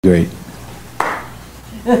Great.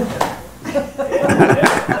 It's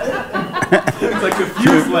like a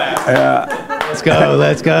fuse laugh.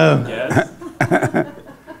 Let's go. Yes.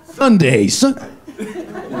 Sunday.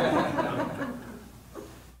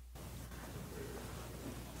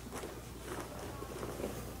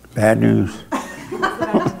 Bad news.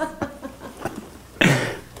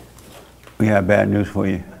 We have bad news for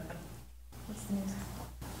you. What's the news?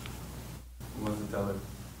 Who wants to tell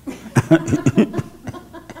it?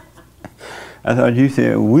 I thought you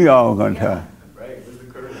said we all going to tell. Right, where's the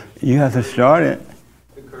courage? You have to start it.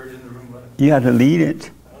 The courage in the room left. You have to lead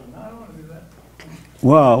it. No, I don't want to do that.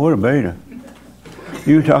 Wow, what a beta.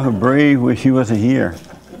 You were talking brave when she wasn't here.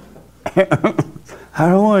 I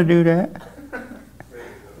don't want to do that.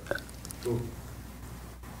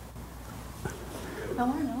 I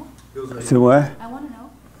want to know. Feels like So what? I want to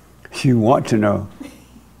know. She want to know.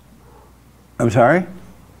 I'm sorry?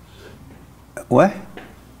 What?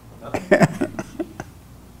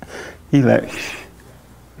 He like, shh.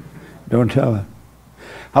 Don't tell her.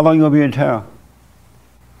 How long you gonna be in town?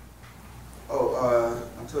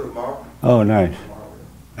 Until tomorrow. Oh, nice.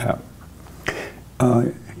 Yeah.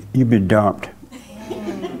 You've been dumped.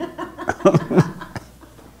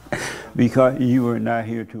 Because you were not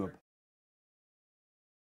here to.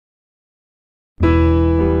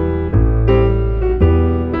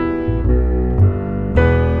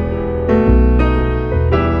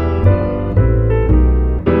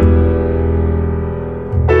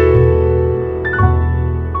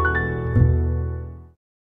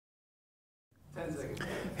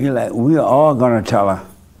 He like, we are all gonna tell her.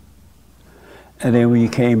 And then when you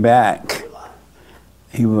came back,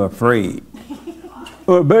 he was afraid.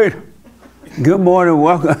 Oh, babe, good morning,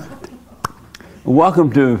 welcome.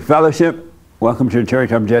 Welcome to Fellowship. Welcome to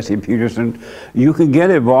church. I'm Jesse Peterson. You can get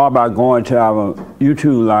involved by going to our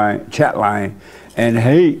YouTube line, chat line, and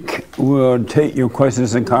Hank will take your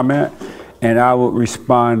questions and comment, and I will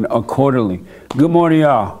respond accordingly. Good morning,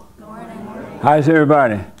 y'all. Good morning. How's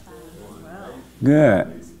everybody?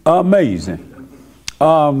 Good. Amazing.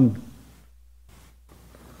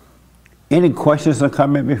 Any questions or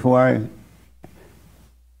comment before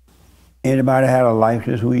anybody had a life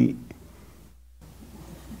this week?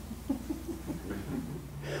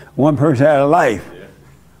 One person had a life. Yeah.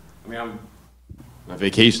 I mean, I'm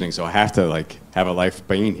vacationing, so I have to have a life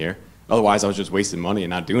being here. Otherwise, I was just wasting money and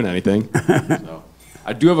not doing anything. So,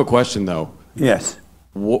 I do have a question though. Yes.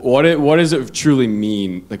 What does it truly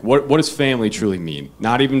mean? What does family truly mean?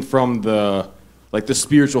 Not even from the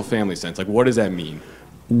spiritual family sense. What does that mean?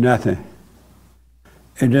 Nothing.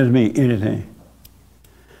 It doesn't mean anything.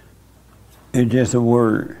 It's just a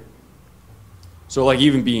word. So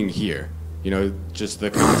even being here, just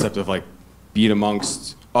the concept of being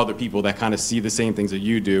amongst other people that kind of see the same things that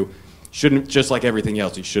you do, shouldn't, just like everything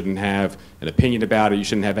else, you shouldn't have an opinion about it, you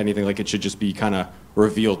shouldn't have anything, it should just be kind of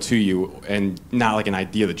revealed to you and not an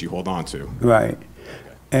idea that you hold on to. Right.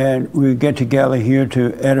 And we get together here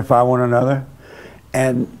to edify one another,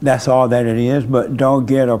 and that's all that it is, but don't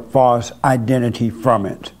get a false identity from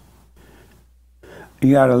it.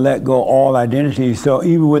 You got to let go all identity. So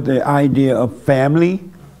even with the idea of family,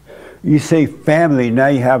 you say family, now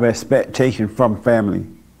you have expectation from family.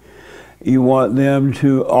 You want them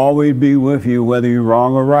to always be with you, whether you're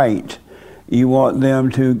wrong or right. You want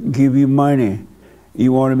them to give you money.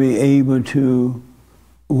 You want to be able to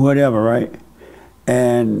whatever, right?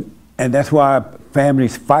 And that's why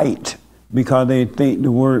families fight, because they think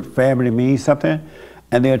the word family means something,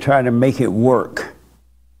 and they're trying to make it work.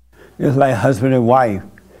 It's like husband and wife.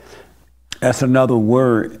 That's another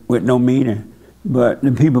word with no meaning. But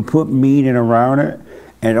the people put meaning around it,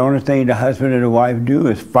 and the only thing the husband and the wife do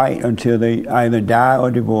is fight until they either die or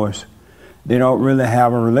divorce. They don't really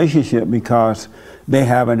have a relationship because they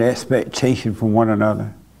have an expectation from one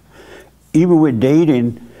another. Even with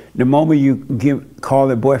dating, the moment you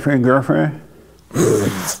call it boyfriend, girlfriend,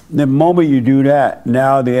 the moment you do that,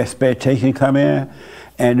 now the expectation come in,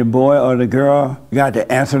 and the boy or the girl got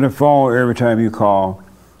to answer the phone every time you call.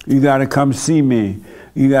 You got to come see me.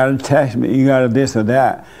 You got to text me. You got to this or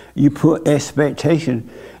that. You put expectation.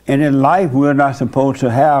 And in life, we're not supposed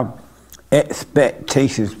to have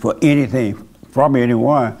expectations for anything from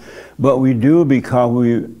anyone. But we do because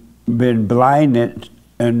we've been blinded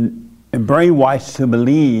and brainwashed to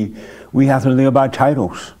believe we have to live by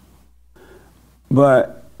titles.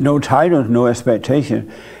 But no titles, no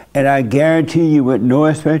expectation. And I guarantee you, with no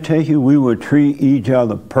expectation, we will treat each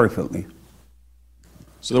other perfectly.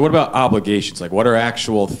 So then what about obligations? What are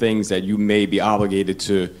actual things that you may be obligated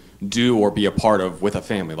to do or be a part of with a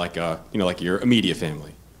family, like your immediate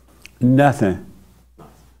family? Nothing.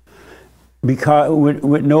 Because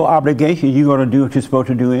with no obligation, you're going to do what you're supposed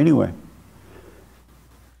to do anyway.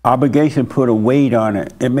 Obligation put a weight on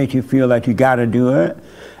it. It makes you feel like you got to do it.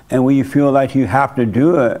 And when you feel like you have to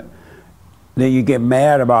do it, then you get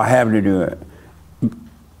mad about having to do it.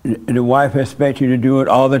 The wife expects you to do it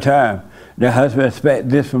all the time. The husband expects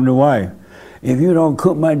this from the wife. If you don't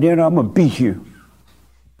cook my dinner, I'm going to beat you.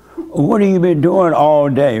 What have you been doing all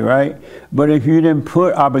day, right? But if you didn't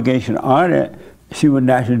put obligation on it, she would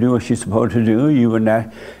naturally do what she's supposed to do. You would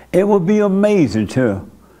not. It would be amazing too.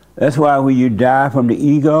 That's why when you die from the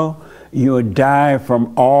ego, you would die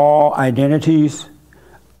from all identities,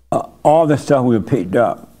 all the stuff we've picked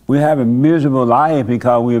up. We have a miserable life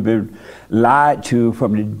because we've been lied to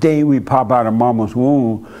from the day we pop out of mama's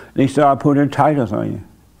womb. They start putting titles on you.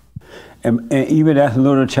 And even as a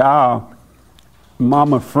little child,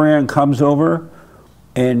 mama's friend comes over,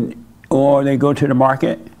 or they go to the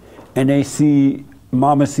market, and they see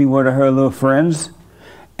mama see one of her little friends,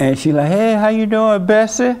 and she's like, "Hey, how you doing,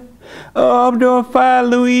 Bessie?" "Oh, I'm doing fine,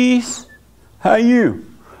 Louise. How you?"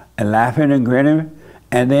 And laughing and grinning.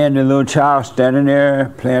 And then the little child standing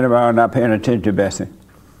there playing around, not paying attention to Bessie.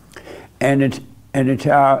 And the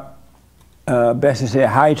child, Bessie said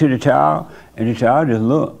hi to the child, and the child just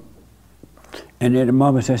looked. And then the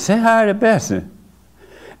mama said, "Say hi to Bessie."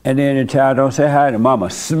 And then the child don't say hi to mama,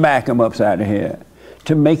 smack him upside the head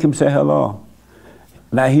to make him say hello.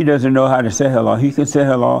 Now he doesn't know how to say hello. He can say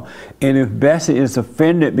hello. And if Bessie is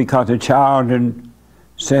offended because the child didn't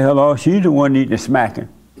say hello, she's the one needing to smack him.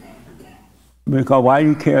 Because why do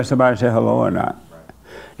you care if somebody say hello or not?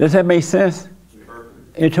 Does that make sense?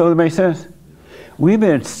 It totally makes sense. We've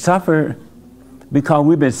been suffered because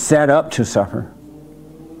we've been set up to suffer.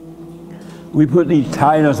 We put these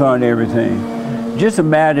titles on everything. Just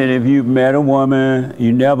imagine if you met a woman,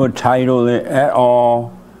 you never titled it at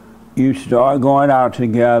all, you start going out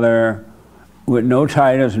together with no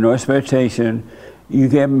titles, no expectation, you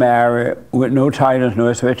get married with no titles, no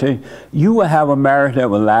expectation, you will have a marriage that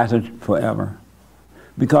will last forever.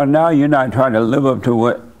 Because now you're not trying to live up to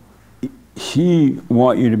what she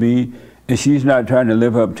wants you to be, and she's not trying to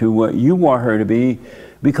live up to what you want her to be,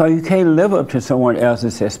 because you can't live up to someone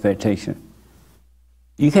else's expectation.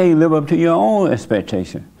 You can't live up to your own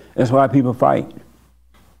expectation. That's why people fight.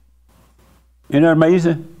 Isn't that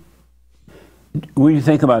amazing? What do you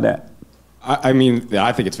think about that? I mean,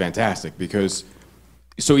 I think it's fantastic because,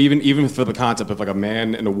 so even for the concept of like a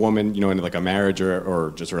man and a woman, you know, in like a marriage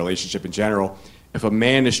or just a relationship in general, if a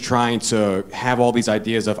man is trying to have all these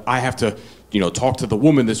ideas of, I have to, you know, talk to the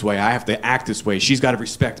woman this way, I have to act this way, she's got to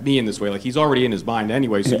respect me in this way, like he's already in his mind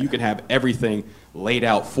anyway, so you can have everything laid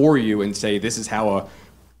out for you and say, this is how a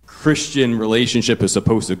Christian relationship is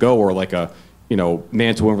supposed to go, or like a, you know,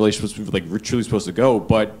 man to woman relationship is like truly supposed to go,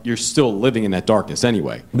 but you're still living in that darkness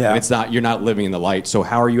anyway. Yeah. And it's not, you're not living in the light, so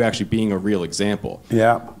how are you actually being a real example?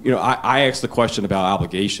 Yeah. You know, I asked the question about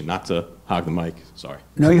obligation, not to hog the mic, sorry.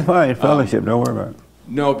 No, you're fine. It's fellowship. Don't worry about it.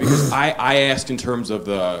 No, because I asked in terms of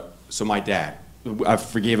so my dad, I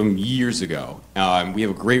forgave him years ago. We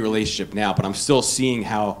have a great relationship now, but I'm still seeing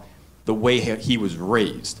how the way he was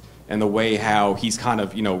raised and the way how he's kind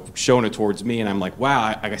of, you know, shown it towards me, and I'm like,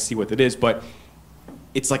 wow, I see what it is, but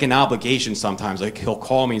it's like an obligation sometimes. Like he'll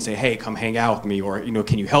call me and say, hey, come hang out with me, or, you know,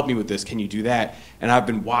 can you help me with this? Can you do that? And I've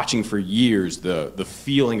been watching for years the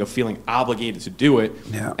feeling of feeling obligated to do it.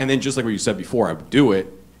 Yeah. And then just like what you said before, I would do it,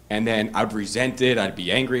 and then I'd resent it, I'd be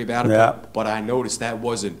angry about it, Yeah. but I noticed that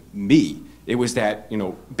wasn't me. It was that, you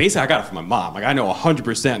know, basically I got it from my mom. Like I know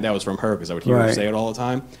 100% that was from her because I would hear her say it all the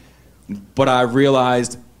time. But I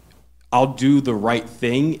realized I'll do the right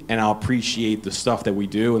thing and I'll appreciate the stuff that we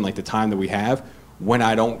do and like the time that we have when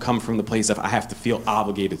I don't come from the place of I have to feel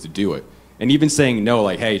obligated to do it. And even saying no,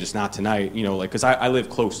 like, hey, just not tonight, you know, like, because I live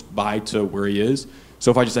close by to where he is.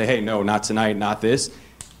 So if I just say, hey, no, not tonight, not this,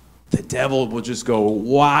 the devil will just go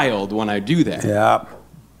wild when I do that. Yeah.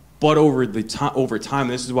 But over time,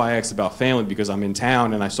 this is why I asked about family, because I'm in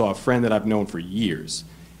town and I saw a friend that I've known for years.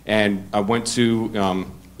 And I went to,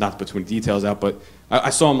 not to put too many details out, but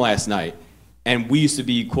I saw him last night. And we used to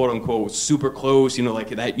be, quote unquote, super close, you know, like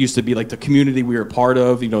that used to be like the community we were part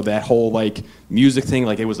of, you know, that whole like music thing,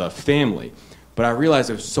 like it was a family. But I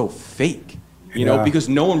realized it was so fake, you know, because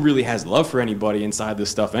no one really has love for anybody inside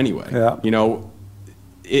this stuff anyway. Yeah. You know,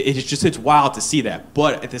 it's wild to see that.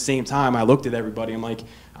 But at the same time, I looked at everybody, I'm like,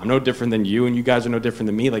 I'm no different than you, and you guys are no different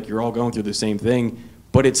than me, like you're all going through the same thing.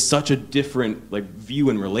 But it's such a different like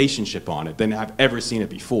view and relationship on it than I've ever seen it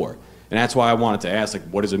before. And that's why I wanted to ask, like,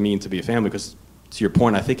 what does it mean to be a family? Because to your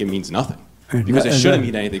point, I think it means nothing. Because it shouldn't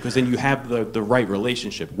mean anything, because then you have the right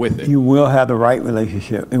relationship with it. You will have the right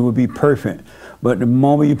relationship. It will be perfect. But the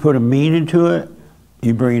moment you put a meaning to it,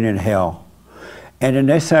 you bring in hell. And the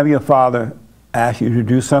next time your father asks you to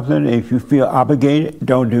do something, if you feel obligated,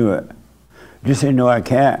 don't do it. Just say, no, I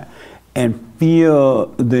can't. And feel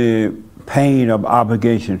the pain of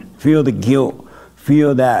obligation. Feel the guilt.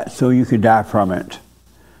 Feel that so you can die from it.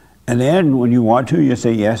 And then when you want to, you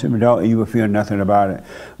say yes. If you don't, you will feel nothing about it.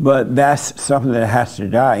 But that's something that has to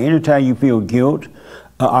die. Anytime you feel guilt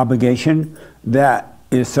or obligation, that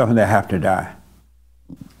is something that has to die.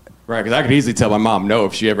 Right, because I could easily tell my mom no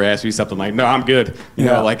if she ever asked me something like, no, I'm good. You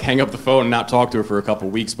know, like hang up the phone and not talk to her for a couple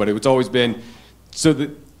of weeks. But it's always been, so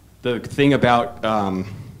the thing about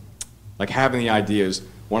like having the ideas,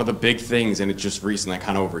 one of the big things, and it just recently I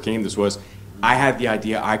kind of overcame this, was I had the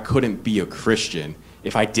idea I couldn't be a Christian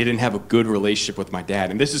if I didn't have a good relationship with my dad.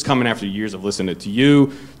 And this is coming after years of listening to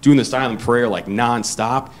you, doing the silent prayer like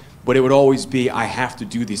nonstop. But it would always be, I have to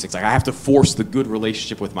do these things. Like I have to force the good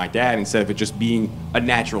relationship with my dad instead of it just being a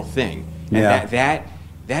natural thing. And that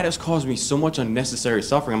has caused me so much unnecessary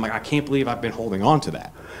suffering. I'm like, I can't believe I've been holding on to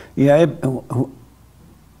that. Yeah,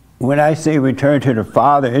 when I say return to the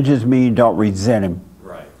Father, it just means don't resent him.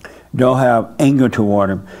 Right. Don't have anger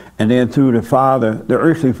toward him. And then through the Father, the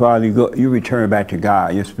earthly Father, you return back to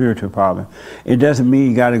God, your spiritual Father. It doesn't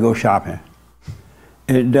mean you got to go shopping.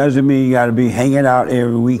 It doesn't mean you got to be hanging out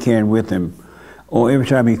every weekend with him, or every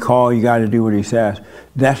time he calls, you got to do what he says.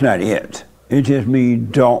 That's not it. It just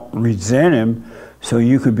means don't resent him, so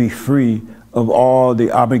you could be free of all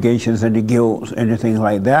the obligations and the guilt and the things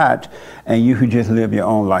like that, and you could just live your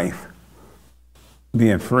own life,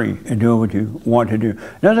 being free and doing what you want to do.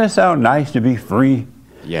 Doesn't that sound nice to be free?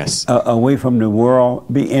 Yes. Away from the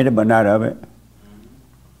world, be in it but not of it.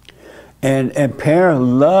 And parents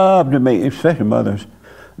love to make, especially mothers,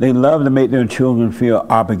 they love to make their children feel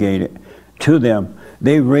obligated to them.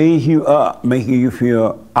 They raise you up, making you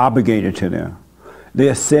feel obligated to them.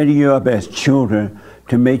 They're setting you up as children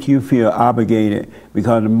to make you feel obligated,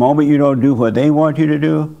 because the moment you don't do what they want you to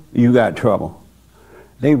do, you got trouble.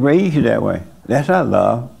 They raise you that way. That's not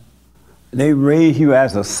love. They raise you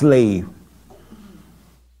as a slave,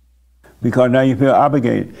 because now you feel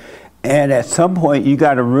obligated. And at some point, you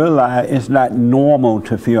got to realize it's not normal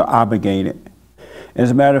to feel obligated. As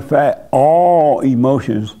a matter of fact, all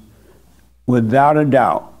emotions, without a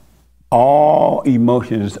doubt, all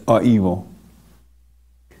emotions are evil.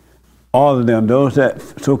 All of them, those that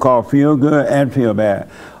so-called feel good and feel bad,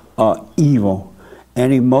 are evil.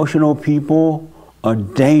 And emotional people are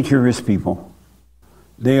dangerous people.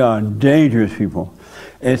 They are dangerous people.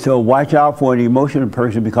 And so watch out for an emotional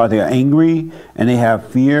person, because they're angry and they have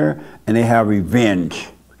fear and they have revenge.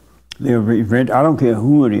 They're revenge. I don't care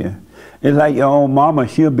who it is. It's like your own mama.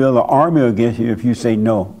 She'll build an army against you if you say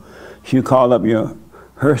no. She'll call up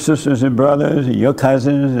her sisters and brothers and your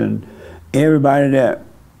cousins and everybody that,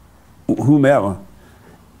 whomever,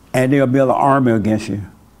 and they'll build an army against you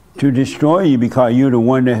to destroy you, because you're the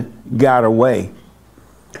one that got away.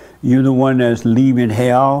 You're the one that's leaving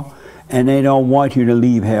hell, and they don't want you to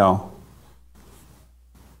leave hell.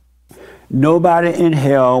 Nobody in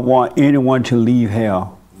hell want anyone to leave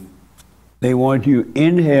hell. They want you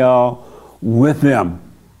in hell with them.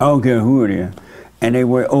 I don't care who it is. And they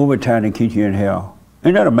work overtime to keep you in hell.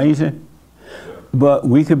 Isn't that amazing? But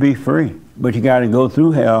we could be free. But you got to go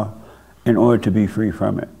through hell in order to be free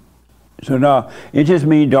from it. So no, it just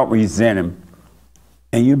means don't resent him.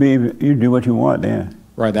 And you do what you want then.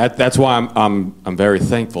 Right. That's why I'm very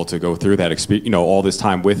thankful to go through that experience, all this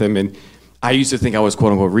time with him. And I used to think I was,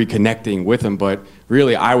 quote unquote, reconnecting with him, but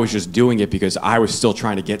really I was just doing it because I was still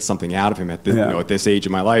trying to get something out of him at this, at this age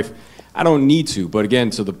of my life. I don't need to, but again,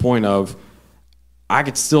 to the point of, I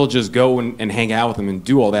could still just go and hang out with him and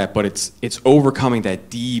do all that, but it's overcoming that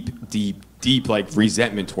deep like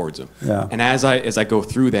resentment towards him. Yeah. And as I go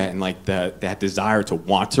through that, and like that desire to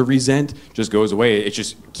want to resent just goes away, it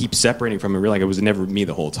just keeps separating from it. Really, like it was never me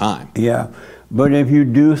the whole time. Yeah. But if you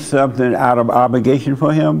do something out of obligation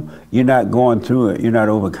for him, you're not going through it. You're not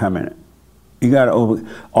overcoming it. You got to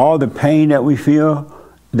all the pain that we feel,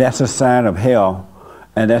 that's a sign of hell.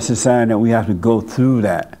 And that's a sign that we have to go through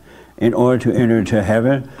that. In order to enter into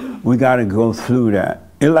heaven, we got to go through that.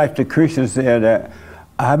 It's like the Christians said that,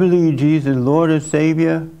 I believe Jesus, Lord and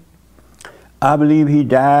Savior. I believe he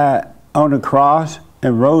died on the cross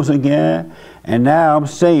and rose again, and now I'm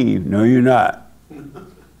saved. No, you're not.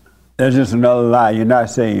 That's just another lie. You're not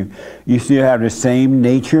saved. You still have the same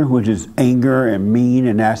nature, which is anger and mean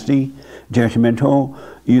and nasty, judgmental.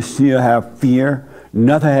 You still have fear.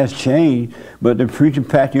 Nothing has changed, but the preacher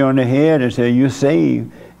pat you on the head and say you're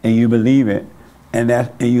saved, and you believe it, and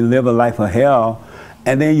you live a life of hell,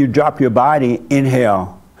 and then you drop your body in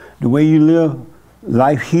hell. The way you live,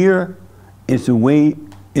 Life here is the way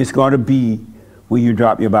it's going to be when you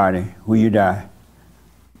drop your body, when you die.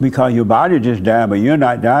 Because your body just died, but you're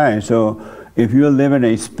not dying. So if you're living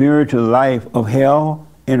a spiritual life of hell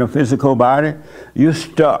in a physical body, you're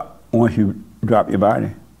stuck once you drop your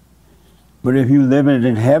body. But if you live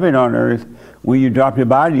in heaven on earth, when you drop your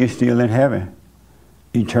body, you're still in heaven.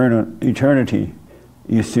 Eternity,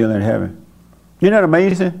 you're still in heaven. Isn't that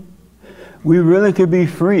amazing? We really could be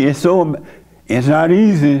free. It's not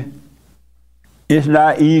easy. It's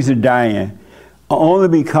not easy dying. Only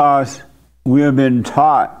because we have been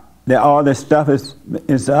taught that all this stuff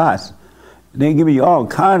is us. They give you all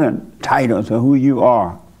kind of titles of who you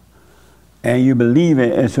are. And you believe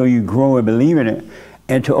it, and so you grow and believe in it.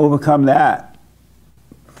 And to overcome that,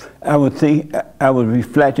 I was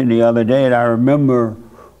reflecting the other day, and I remember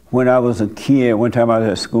when I was a kid, one time I was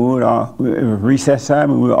at school, it was recess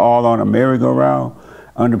time, and we were all on a merry-go-round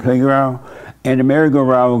on the playground. And the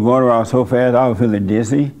merry-go-round was going around so fast, I was feeling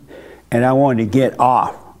dizzy, and I wanted to get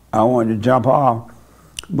off. I wanted to jump off,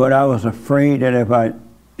 but I was afraid that if I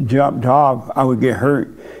jumped off, I would get hurt.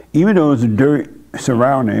 Even though it was dirt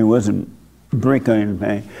surrounding, it wasn't brick or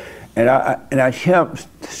anything. And I kept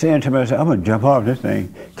saying to myself, I'm going to jump off this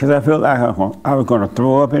thing, because I felt like I was going to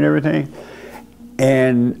throw up and everything.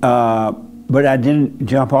 And but I didn't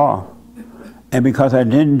jump off. And because I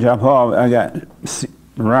didn't jump off, I got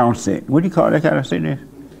round sick. What do you call that kind of sickness?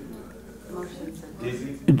 Motion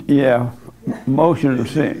sickness. Dizzy? Yeah, motion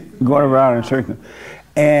sick, going around in circles.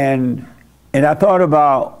 And I thought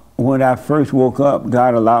about when I first woke up,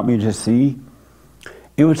 God allowed me to see.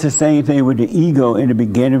 It was the same thing with the ego in the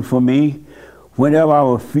beginning for me. Whenever I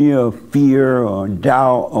would feel fear or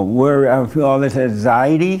doubt or worry, I would feel all this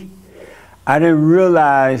anxiety. I didn't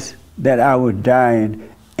realize that I was dying.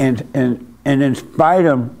 And in spite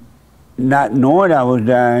of not knowing I was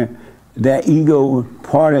dying, that ego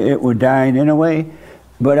part of it was dying anyway.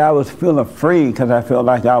 But I was feeling afraid because I felt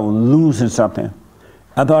like I was losing something.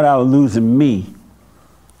 I thought I was losing me,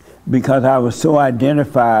 because I was so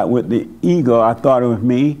identified with the ego, I thought it was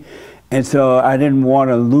me. And so I didn't want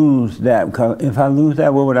to lose that, because if I lose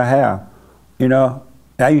that, what would I have? You know,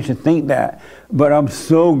 I used to think that. But I'm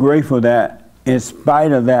so grateful that in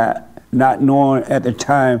spite of that, not knowing at the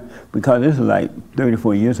time, because this is like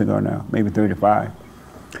 34 years ago now, maybe 35.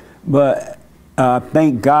 But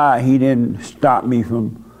thank God he didn't stop me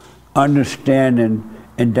from understanding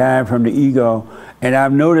and dying from the ego. And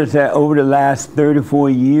I've noticed that over the last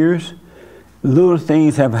 34 years, little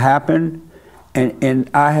things have happened, and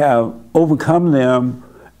I have overcome them.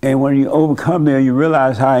 And when you overcome them, you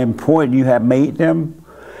realize how important you have made them.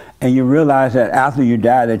 And you realize that after you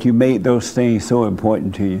die, that you made those things so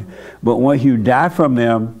important to you. But once you die from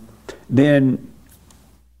them, then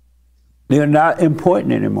they're not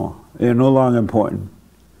important anymore. They're no longer important.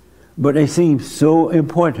 But they seem so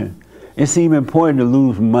important. It seemed important to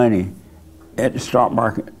lose money at the stock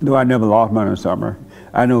market, though I never lost money in the stock market.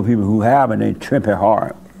 I know people who have, and they trip it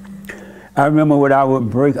hard. I remember when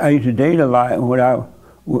I used to date a lot, and when I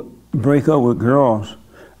would break up with girls,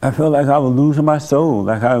 I felt like I was losing my soul,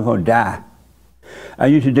 like I was going to die. I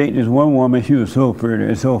used to date this one woman, she was so pretty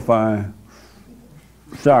and so fine.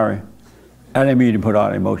 Sorry, I didn't mean to put all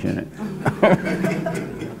the emotion in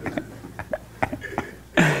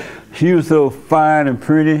it. She was so fine and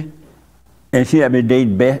pretty. And she had been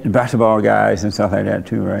dating basketball guys and stuff like that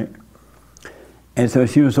too, right? And so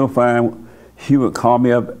she was so fine, she would call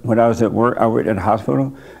me up when I was at work. I worked at the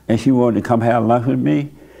hospital, and she wanted to come have lunch with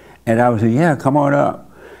me. And I would say, yeah, come on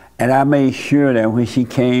up. And I made sure that when she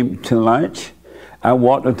came to lunch, I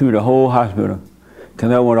walked her through the whole hospital,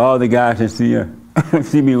 because I want all the guys to see her,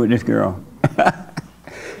 see me with this girl.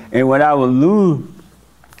 And when I would lose,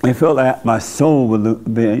 it felt like my soul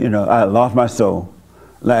would be, I had lost my soul.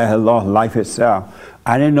 Like I had lost life itself.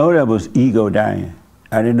 I didn't know that was ego dying.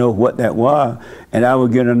 I didn't know what that was. And I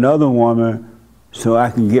would get another woman so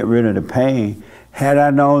I can get rid of the pain. Had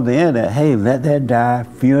I known then that, hey, let that die,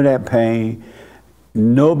 feel that pain.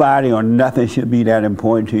 Nobody or nothing should be that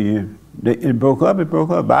important to you. It broke up,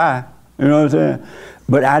 bye. You know what I'm saying?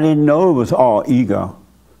 But I didn't know it was all ego.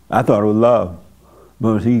 I thought it was love, but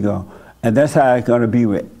it was ego. And that's how it's going to be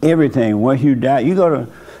with everything. Once you die, you're going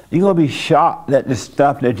to be shocked at the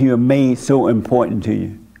stuff that you have made so important to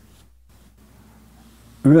you.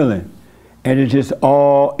 Really. And it's just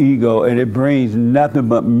all ego, and it brings nothing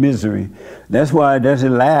but misery. That's why it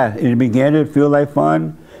doesn't last. It began to feel like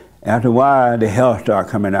fun. After a while, the hell start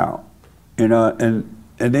coming out. And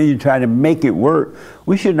then you try to make it work.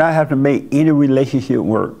 We should not have to make any relationship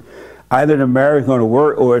work. Either the marriage is going to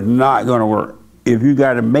work or it's not going to work. If you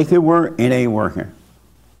got to make it work, it ain't working.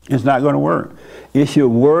 It's not going to work. It should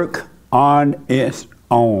work on its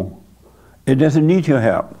own. It doesn't need your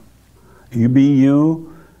help. You be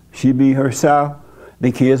you, she be herself,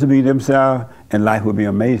 the kids will be themselves, and life will be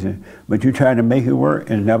amazing. But you try to make it work,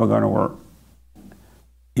 it's never going to work.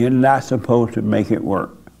 You're not supposed to make it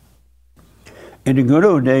work. In the good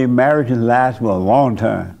old days, marriages last for a long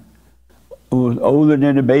time. It was older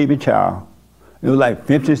than a baby child. It was like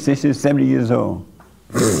 50, 60, 70 years old.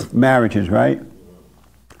 Marriages, right?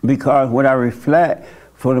 Because when I reflect,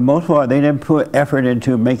 for the most part, they didn't put effort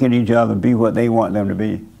into making each other be what they want them to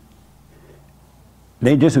be.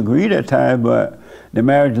 They disagreed at times, but the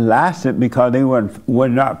marriage lasted because they were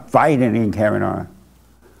not fighting and carrying on.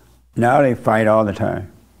 Now they fight all the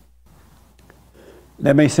time.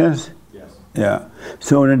 That makes sense? Yes. Yeah.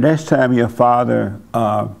 So the next time your father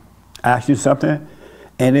asks you something,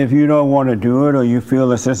 and if you don't want to do it or you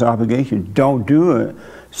feel a sense of obligation, don't do it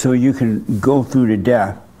so you can go through the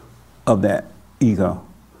death of that ego.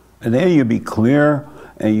 And then you'll be clear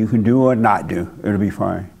and you can do or not do. It'll be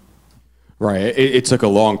fine. Right. It took a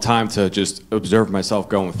long time to just observe myself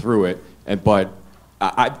going through it, but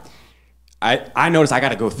I noticed I got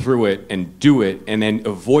to go through it and do it, and then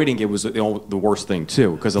avoiding it was the worst thing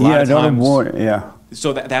too, because a lot of times. Don't avoid it. Yeah.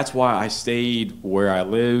 So that's why I stayed where I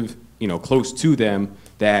live, close to them.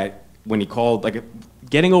 That when he called, like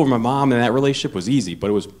getting over my mom and that relationship was easy,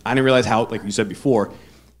 but I didn't realize how, like you said before,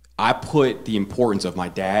 I put the importance of my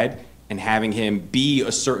dad and having him be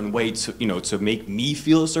a certain way to make me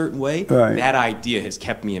feel a certain way. Right. That idea has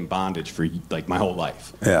kept me in bondage for like my whole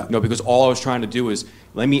life. Yeah. Because all I was trying to do is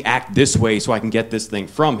let me act this way so I can get this thing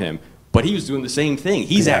from him. But he was doing the same thing.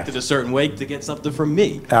 He's acted a certain way to get something from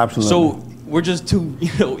me. Absolutely. So we're just two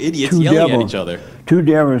idiots yelling at each other. Two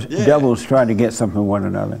devils trying to get something from one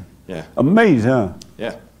another. Yeah. Amazing, huh?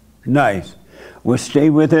 Yeah. Nice. Well, stay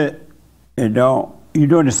with it and don't. You're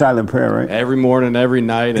doing the silent prayer, right? Every morning, every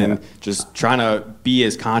night, and just trying to be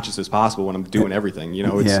as conscious as possible when I'm doing everything.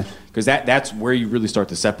 Because that's where you really start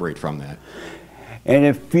to separate from that. And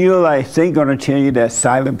if you feel like Satan's going to tell you that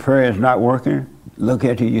silent prayer is not working, look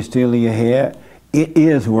at you, you're still in your head. It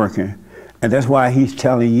is working. And that's why he's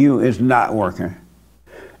telling you it's not working.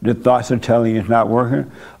 The thoughts are telling you it's not working.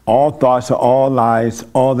 All thoughts are all lies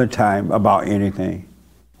all the time about anything.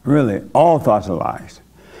 Really, all thoughts are lies.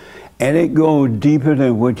 And it goes deeper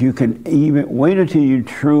than what you can even, wait until you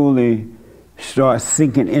truly start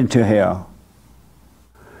sinking into hell.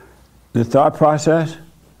 The thought process,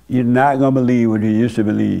 you're not going to believe what you used to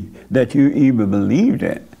believe, that you even believed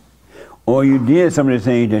it. Or you did some of the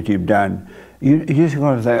things that you've done. You're just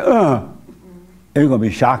going to say, it's going to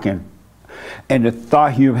be shocking. And the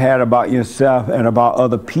thought you've had about yourself and about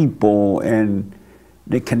other people and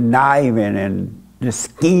the conniving and the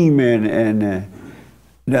scheming and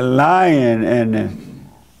the lying and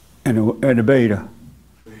the beta.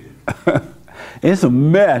 It's a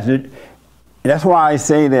mess. That's why I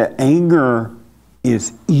say that anger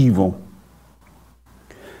is evil.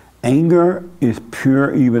 Anger is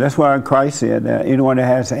pure evil. That's why Christ said that anyone that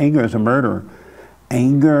has anger is a murderer.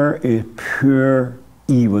 Anger is pure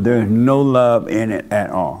evil. There's no love in it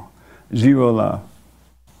at all. Zero love.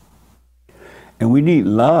 And we need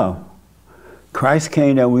love. Christ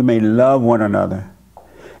came that we may love one another.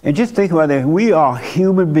 And just think about that. We are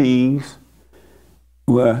human beings.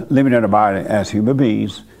 We're living in a body as human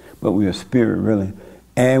beings, but we are spirit, really.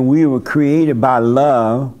 And we were created by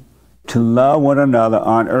love to love one another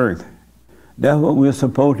on earth. That's what we're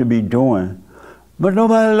supposed to be doing. But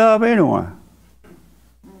nobody loves anyone.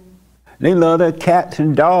 They love their cats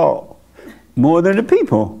and dogs more than the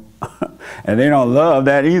people. And they don't love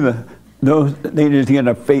that either. They just get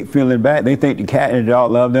a fake feeling back. They think the cat and the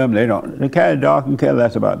dog love them. They don't. The cat and dog can care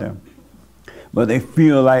less about them. But they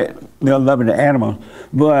feel like they're loving the animals.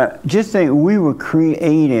 But just think, we were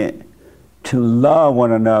created to love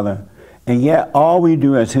one another. And yet all we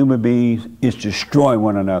do as human beings is destroy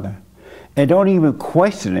one another. And don't even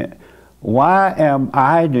question it. Why am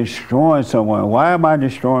I destroying someone? Why am I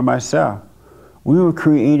destroying myself? We were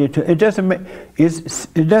created to. It doesn't make sense.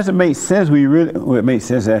 It makes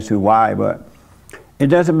sense as to why, but it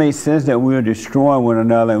doesn't make sense that we're destroying one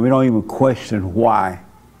another and we don't even question why.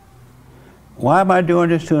 Why am I doing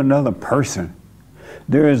this to another person?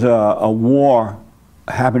 There is a war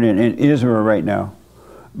happening in Israel right now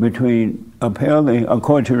between, apparently,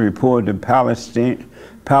 according to the report, Palestine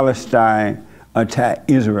attacked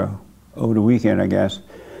Israel over the weekend, I guess,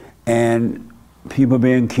 and people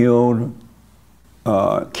being killed,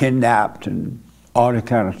 kidnapped, and all that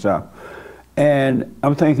kind of stuff. And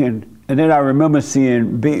I'm thinking, and then I remember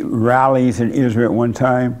seeing big rallies in Israel at one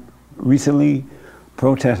time, recently,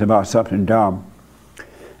 protest about something dumb.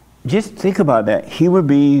 Just think about that. Human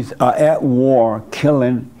beings are at war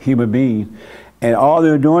killing human beings. And all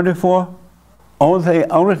they're doing it for,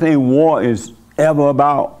 only thing war is ever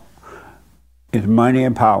about is money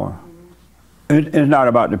and power. It's not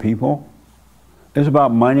about the people. It's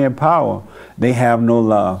about money and power. They have no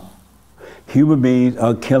love. Human beings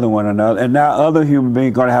are killing one another, and now other human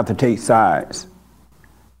beings are going to have to take sides.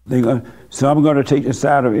 Some are going to take the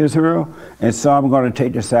side of Israel, and some are going to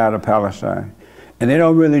take the side of Palestine. And they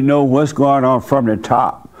don't really know what's going on from the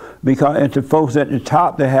top, because it's the folks at the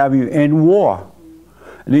top that have you in war.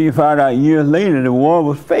 And then you find out years later the war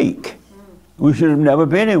was fake. We should have never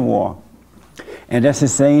been in war. And that's the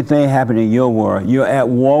same thing happening in your world. You're at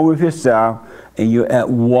war with yourself, and you're at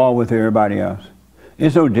war with everybody else.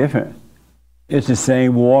 It's no different. It's the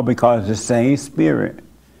same war because it's the same spirit.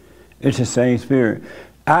 It's the same spirit.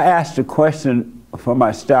 I asked a question for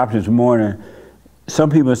my staff this morning. Some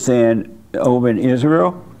people are saying over in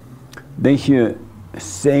Israel, they should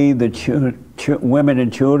save the women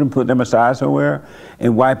and children, put them aside somewhere,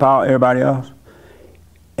 and wipe out everybody else.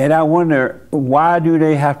 And I wonder, why do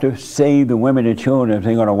they have to save the women and children if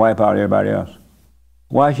they're going to wipe out everybody else?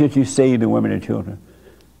 Why should you save the women and children?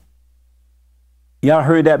 Y'all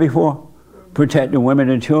heard that before? Protect the women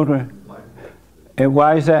and children? And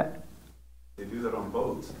why is that? They do that on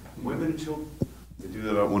boats. Women and children. They do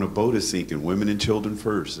that when a boat is sinking. Women and children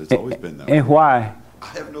first. It's always been that way. And why? I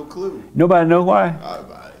have no clue. Nobody know why?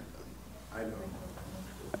 I know.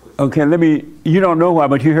 Okay, you don't know why,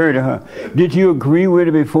 but you heard it, huh? Did you agree with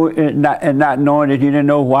it before and not knowing that you didn't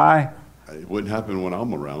know why? It wouldn't happen when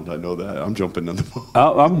I'm around. I know that. I'm jumping in the boat.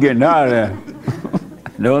 I'm getting out of there.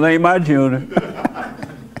 Those ain't my children.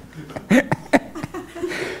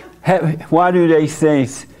 Why do they say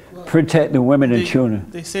protect the women and children?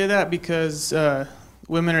 They say that because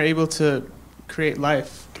women are able to create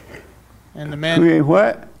life. And the men... Create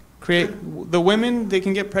what? The women, they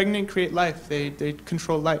can get pregnant, create life. They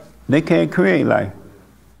control life. They can't create life.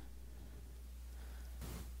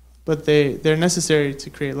 But they're necessary to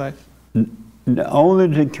create life.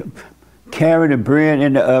 Only to carry the bread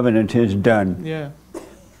in the oven until it's done. Yeah.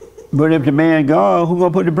 But if the man gone, who's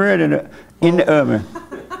gonna put the bread in the oven?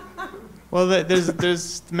 Well,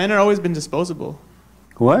 men have always been disposable.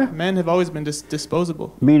 What? Men have always been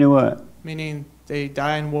disposable. Meaning what? Meaning they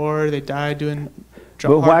die in war, they die doing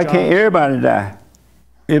But why can't everybody die?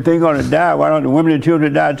 If they're gonna die, why don't the women and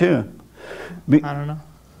children die too? I don't know.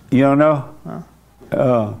 You don't know?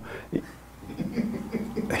 Huh.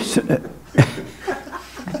 It's a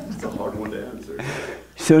hard one to answer.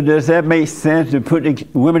 So does that make sense to put the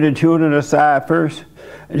women and children aside first?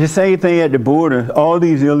 The same thing at the border. All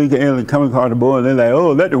these illegal aliens coming across the border, they're like,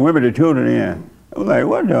 oh, let the women and children in. I'm like,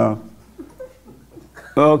 what the?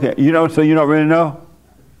 Okay, so you don't really know?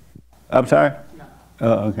 I'm sorry? No.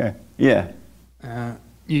 Oh, okay. Yeah.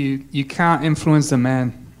 You can't influence the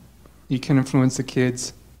man. You can influence the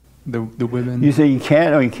kids, the women. You say you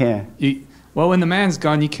can't or you can? Well, when the man's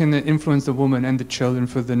gone, you can influence the woman and the children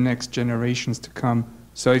for the next generations to come.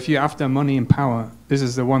 So if you're after money and power, this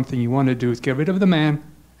is the one thing you want to do, is get rid of the man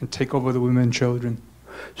and take over the women and children.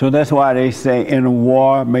 So that's why they say in a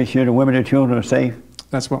war, make sure the women and children are safe?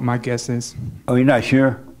 That's what my guess is. Oh, you're not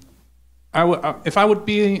sure? If I would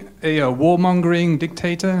be a warmongering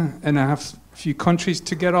dictator and I have a few countries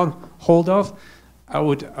to get on hold of, I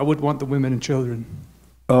would want the women and children.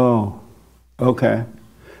 Oh, okay.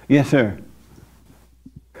 Yes, sir.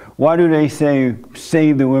 Why do they say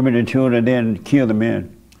save the women and children, then kill the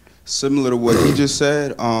men? Similar to what he just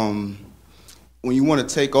said, when you want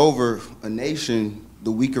to take over a nation,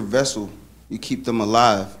 the weaker vessel, you keep them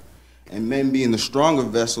alive. And men being the stronger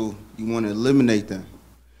vessel, you want to eliminate them.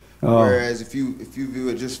 Oh. Whereas if you view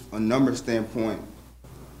it just a number standpoint,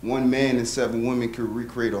 1 man and 7 women could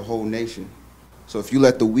recreate a whole nation. So if you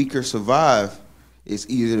let the weaker survive, it's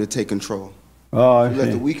easier to take control. Oh, if you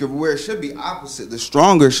let the weaker, where it should be opposite, the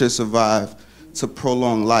stronger should survive to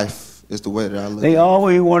prolong life, is the way that I look at it. They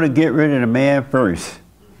always want to get rid of the man first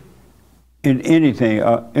in anything.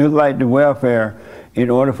 It's like the welfare. In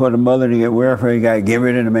order for the mother to get welfare, you got to get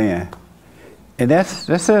rid of the man. And that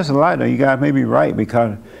says a lot, though. You guys may be right,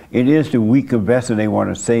 because it is the weaker vessel they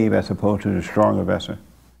want to save as opposed to the stronger vessel.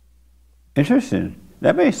 Interesting.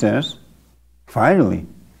 That makes sense. Finally.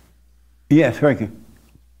 Yes, Frankie.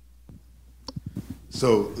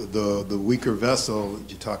 So the weaker vessel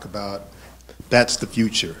you talk about, that's the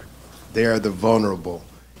future. They are the vulnerable.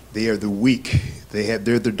 They are the weak. They're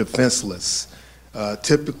the defenseless.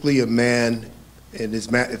 Typically, a man, and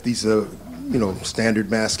if he's a standard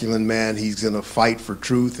masculine man, he's going to fight for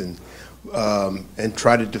truth and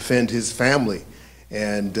try to defend his family.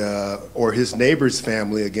 and or his neighbor's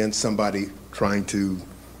family against somebody trying to,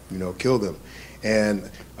 kill them. And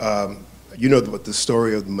you know the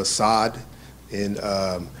story of Masada in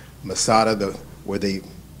Masada, where the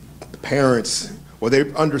parents,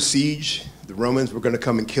 they're under siege. The Romans were going to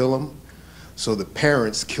come and kill them, so the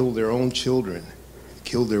parents killed their own children,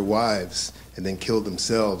 killed their wives, and then killed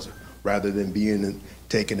themselves rather than being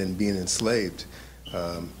taken and being enslaved.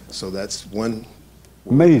 So that's one.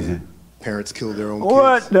 Amazing. Parents kill their own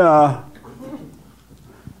What kids.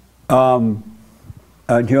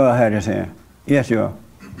 Joe had his hand. Yes, Joe.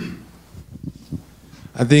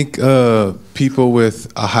 I think people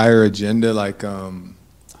with a higher agenda, like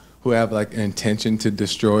who have like an intention to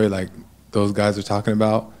destroy, like those guys are talking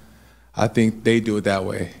about, I think they do it that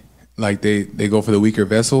way. Like they go for the weaker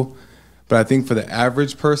vessel. But I think for the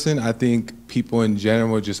average person, I think people in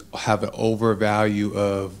general just have an overvalue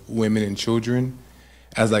of women and children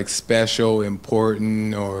as like special,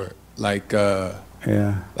 important, or like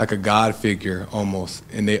like a God figure almost,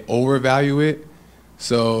 and they overvalue it.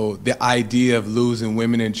 So the idea of losing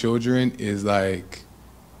women and children is like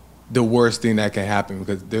the worst thing that can happen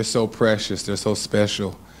because they're so precious, they're so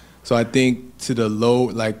special. So I think to the low,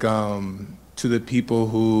 like to the people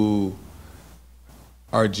who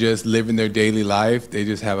are just living their daily life, they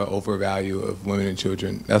just have an overvalue of women and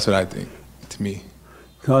children. That's what I think, to me.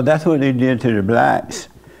 So that's what they did to the blacks.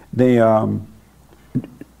 They, during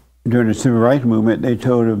the civil rights movement, they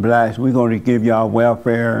told the blacks, we're going to give y'all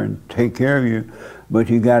welfare and take care of you, but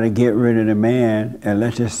you got to get rid of the man and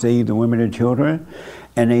let's just save the women and children.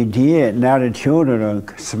 And they did. Now the children are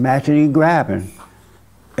smashing and grabbing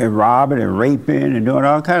and robbing and raping and doing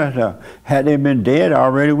all kind of stuff. Had they been dead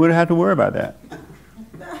already, we wouldn't have to worry about that.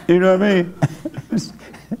 You know what I mean?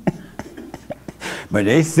 But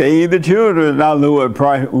they saved the children. Now look what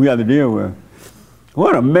price we got to deal with.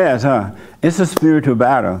 What a mess, huh? It's a spiritual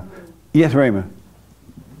battle. Yes, Raymond.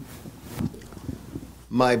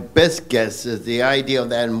 My best guess is the idea of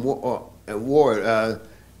that in war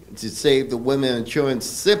to save the women and children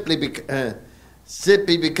simply because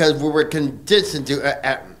we were conditioned to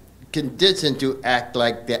act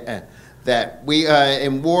like that. That we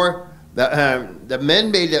in war, the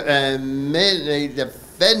men may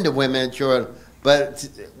defend the women and children, but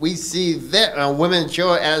we see that women and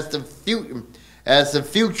children as the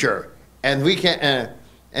future, and we can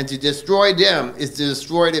and to destroy them is to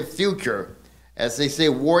destroy the future. As they say,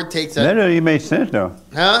 war takes. That doesn't even make sense, though.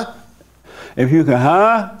 Huh? If you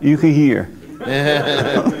can, you can hear.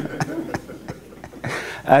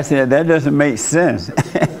 I said that doesn't make sense.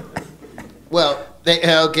 Well,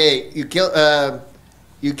 you kill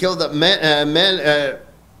the men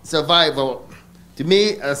survival. To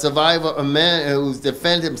me, a survival, a man who's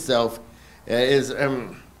defend himself is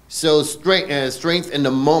so strength in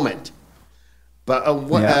the moment. But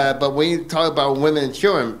but when you talk about women and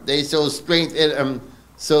children, they show strength in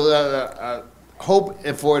hope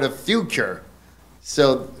for the future.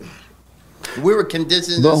 So we were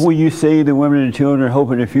conditioned. But when you say the women and children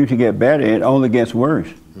hoping the future get better, it only gets worse.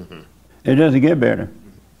 Mm-hmm. It doesn't get better.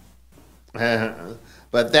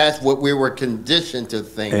 But that's what we were conditioned to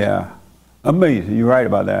think. Yeah. Amazing. You're right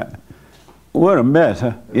about that. What a mess,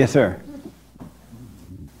 huh? Yes, sir.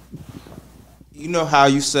 You know how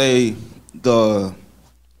you say the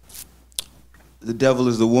devil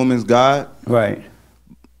is the woman's god? Right.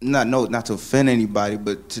 Not to offend anybody,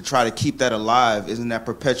 but to try to keep that alive, isn't that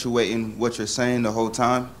perpetuating what you're saying the whole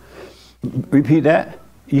time? Repeat that?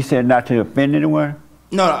 You said not to offend anyone?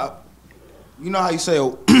 No, you know how you say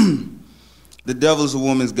the devil is a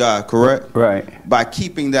woman's god, correct? Right. By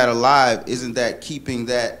keeping that alive, isn't that keeping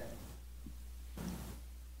that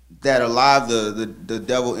alive, the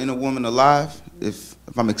devil in a woman alive? If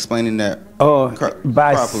I'm explaining that by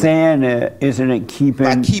properly. saying that, isn't it keeping...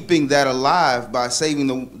 By keeping that alive, by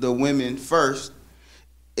saving the women first,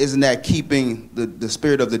 isn't that keeping the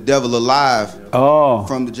spirit of the devil alive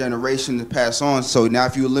from the generation to pass on? So now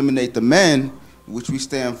if you eliminate the men, which we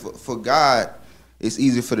stand for God, it's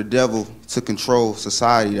easy for the devil to control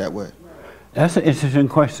society that way. That's an interesting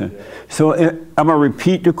question. So I'm going to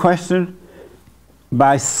repeat the question.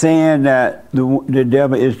 By saying that the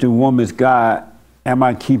devil is the woman's god, am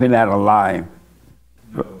I keeping that alive?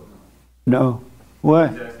 No. No?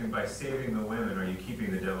 What? He's asking, by saving the women, are you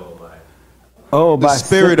keeping the devil alive? Oh, the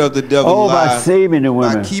spirit of the devil alive. By saving the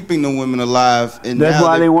women. By keeping the women alive. And that's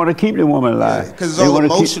why they want to keep the woman alive. Because it's all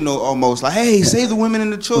emotional almost. Like, hey, save the women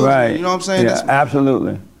and the children. Right. You know what I'm saying? Yeah,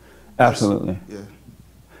 absolutely. Absolutely. Yeah.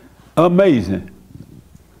 Amazing.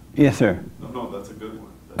 Yes, sir. No, that's a good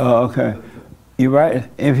one. Oh, okay. You're right.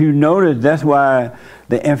 If you notice, that's why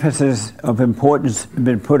the emphasis of importance has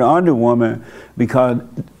been put on the woman, because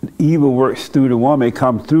evil works through the woman. It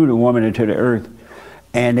comes through the woman into the earth.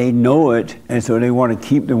 And they know it, and so they want to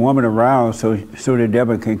keep the woman around so the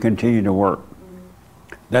devil can continue to work.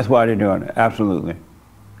 That's why they're doing it, absolutely.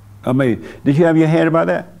 I mean, did you have your head about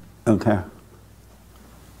that? Okay.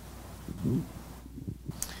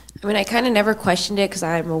 I mean, I kind of never questioned it because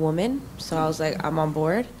I'm a woman, so I was like, I'm on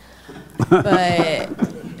board. But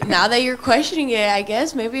now that you're questioning it, I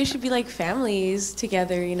guess maybe it should be like families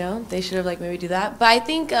together, you know? They should have like maybe do that. But I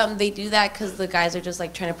think they do that because the guys are just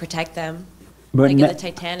like trying to protect them, But like in the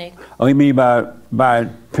Titanic. Oh, you mean by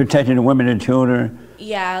protecting the women and children?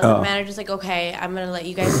 Yeah, the manager's like, okay, I'm going to let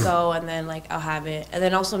you guys go, and then like I'll have it. And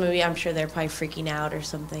then also maybe I'm sure they're probably freaking out or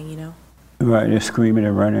something, you know? Right, they're screaming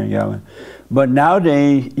and running and yelling. But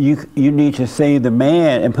nowadays, you need to save the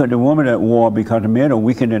man and put the woman at war because the men are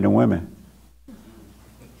weaker than the women.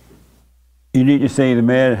 You need to save the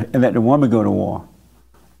man and let the woman go to war.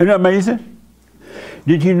 Isn't that amazing?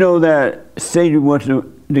 Did you know that Satan was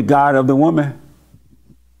the god of the woman?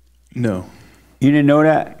 No. You didn't know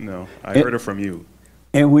that? No, I heard it from you.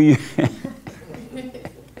 And when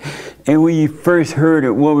you first heard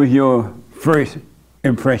it, what was your first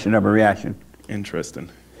impression of a reaction? Interesting.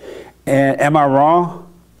 And am I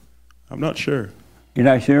wrong? I'm not sure. You're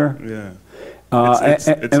not sure? Yeah. It's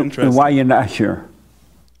interesting. And why you're not sure?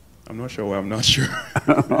 I'm not sure why I'm not sure.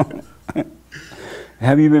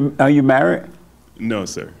 Are you married? No,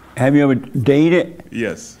 sir. Have you ever dated?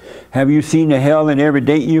 Yes. Have you seen the hell in every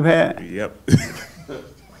date you've had? Yep.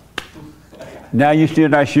 Now you're still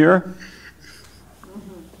not sure?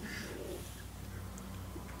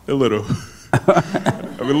 A little.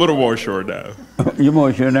 I'm a little more sure now. You're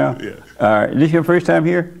more sure now? Yeah. All right. This your first time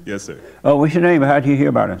here? Yes, sir. Oh, what's your name? How did you hear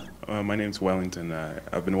about us? My name's Wellington.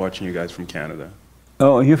 I've been watching you guys from Canada.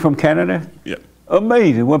 Oh, you're from Canada? Yep.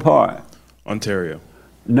 Amazing. What part? Ontario.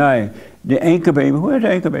 Nice. The anchor baby. Where's the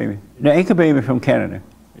anchor baby? The anchor baby from Canada.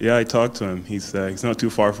 Yeah, I talked to him. He's not too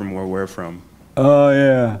far from where we're from. Oh,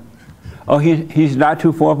 yeah. Oh, he's not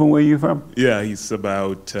too far from where you're from? Yeah, he's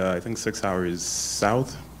about, I think, 6 hours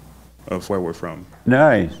south of where we're from.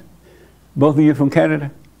 Nice. Both of you from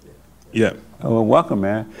Canada? Yeah. Oh, well, welcome,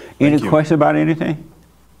 man. Any question about anything?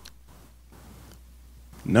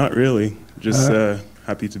 Not really. Just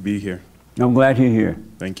happy to be here. I'm glad you're here.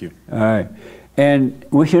 Thank you. All right. And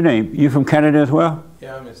what's your name? You from Canada as well?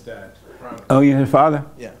 Yeah, I'm his dad. Oh, you're his father?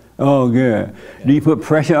 Yeah. Oh, good. Yeah. Do you put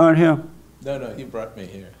pressure on him? No, he brought me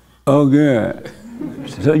here. Oh, good.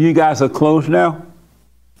 So you guys are close now?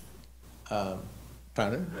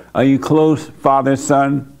 Pardon? Are you close, father,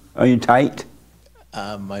 son? Are you tight?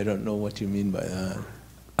 I don't know what you mean by that.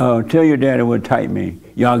 Oh, tell your daddy what tight means.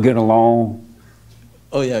 Y'all get along?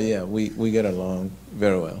 Oh, yeah, we get along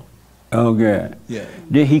very well. Oh, good. Yeah.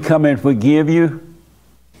 Did he come and forgive you?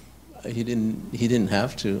 He didn't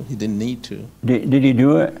have to. He didn't need to. Did he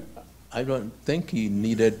do it? I don't think he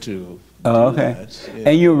needed to. Oh, okay. Yeah.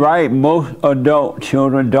 And you're right. Most adult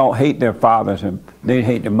children don't hate their fathers, and they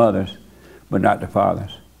hate their mothers, but not the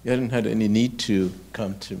fathers. He hadn't had any need to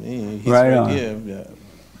come to me. He's right right on. here. Yeah.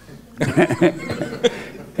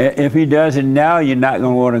 If he does it now, you're not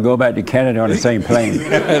going to want to go back to Canada on the same plane.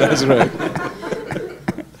 That's right.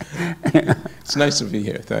 It's nice to be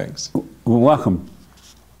here. Thanks. Well, welcome.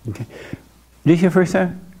 Okay. This your first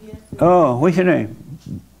time? Yes. Oh, what's your name?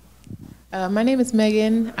 My name is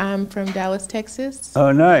Megan. I'm from Dallas, Texas.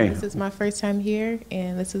 Oh, nice. This is my first time here,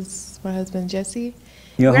 and this is my husband, Jesse.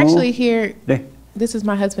 We're actually here. This is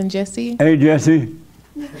my husband, Jesse. Hey, Jesse.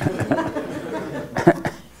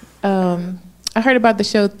 I heard about the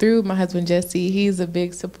show through my husband, Jesse. He's a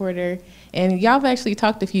big supporter. And y'all have actually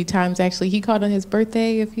talked a few times, actually. He called on his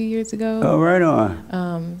birthday a few years ago. Oh, right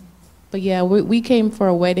on. But yeah, we came for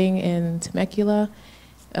a wedding in Temecula.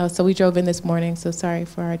 So we drove in this morning, so sorry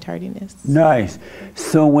for our tardiness. Nice.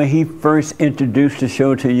 So when he first introduced the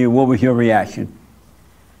show to you, what was your reaction?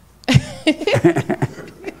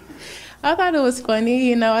 I thought it was funny.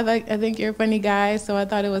 You know, I think you're a funny guy, so I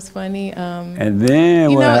thought it was funny. And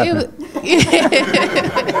then what happened?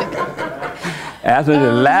 After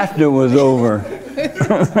the laughter was over.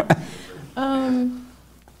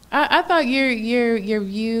 I thought your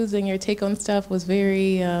views and your take on stuff was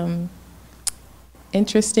very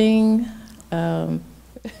interesting.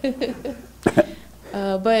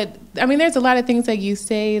 But I mean, there's a lot of things that you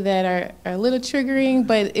say that are a little triggering,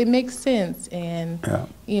 but it makes sense. And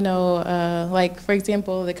you know, like for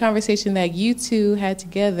example, the conversation that you two had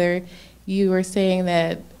together, you were saying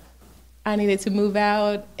that I needed to move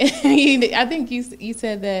out. I think you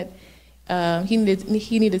said that He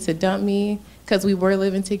needed to dump me because we were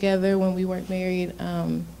living together when we weren't married.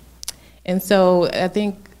 And so I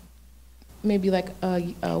think maybe like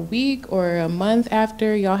a week or a month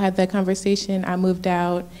after y'all had that conversation, I moved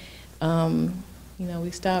out. You know,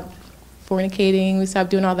 we stopped fornicating, we stopped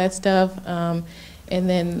doing all that stuff. And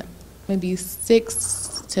then maybe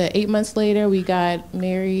 6 to 8 months later, we got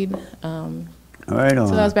married. Right on.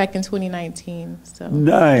 So that was back in 2019. So.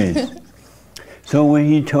 Nice. So when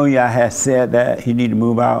he told you I had said that he needed to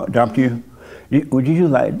move out, dumped you, would you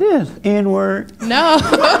like this N-word? No.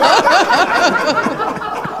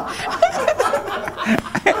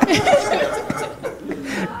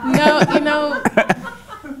 No, you know,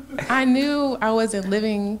 I knew I wasn't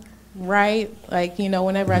living right. Like, you know,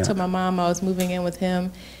 whenever I told my mom I was moving in with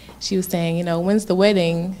him, she was saying, you know, when's the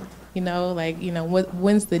wedding? You know, like, you know,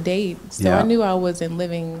 when's the date? So I knew I wasn't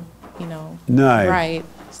living, you know, right.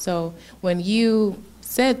 So when you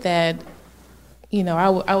said that, you know,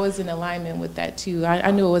 I was in alignment with that too.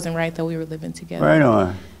 I knew it wasn't right that we were living together. Right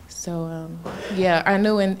on. So yeah, I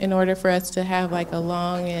knew in order for us to have like a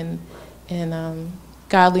long and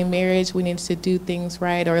godly marriage, we needed to do things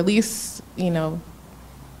right, or at least, you know,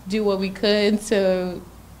 do what we could to,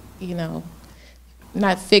 you know,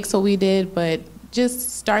 not fix what we did, but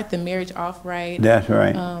just start the marriage off right. That's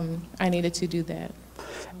right. I needed to do that.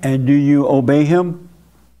 And do you obey him?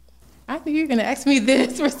 I think you're going to ask me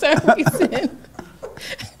this for some reason.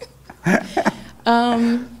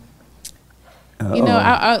 You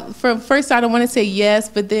know, from first I don't want to say yes,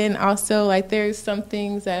 but then also like there's some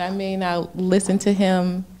things that I may not listen to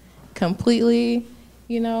him completely.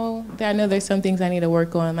 You know, I know there's some things I need to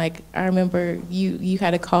work on. Like I remember you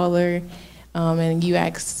had a caller, and you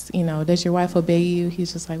asked, you know, does your wife obey you?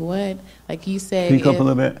 He's just like, what? Like you said. Speak up a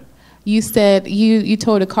little bit. You said you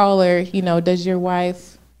told a caller, you know, does your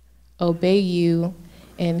wife obey you?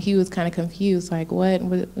 And he was kind of confused, like, what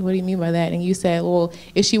do you mean by that? And you said, well,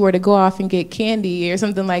 if she were to go off and get candy or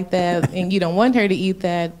something like that, and you don't want her to eat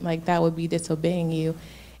that, like, that would be disobeying you.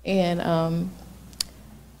 And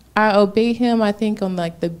I obey him, I think, on,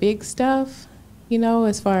 like, the big stuff, you know,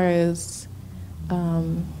 as far as,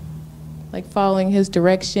 like, following his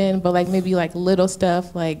direction, but, like, maybe, like, little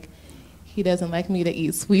stuff, like, he doesn't like me to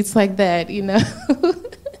eat sweets like that, you know?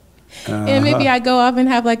 And maybe I go off and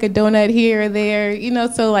have like a donut here or there, you know,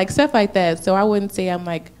 so like stuff like that. So I wouldn't say I'm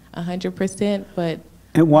like 100%, but.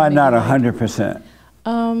 And why not 100%?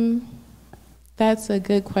 That's a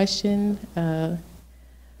good question.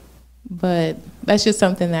 But that's just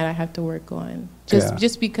something that I have to work on.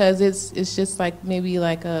 Just because it's just like maybe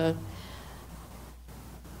like a,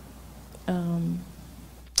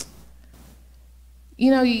 you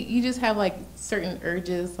know, you just have like certain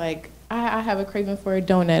urges, like I have a craving for a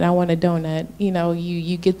donut. I want a donut. You know,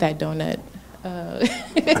 you get that donut.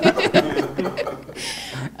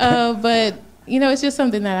 But you know, it's just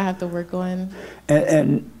something that I have to work on.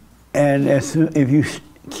 And as soon, if you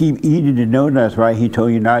keep eating the donuts, right? He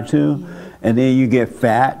told you not to, and then you get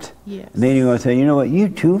fat. Yes. And then you're gonna say, you know what? You're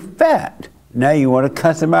too fat. Now you want to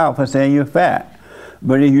cuss him out for saying you're fat.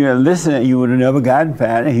 But if you had listened, you would have never gotten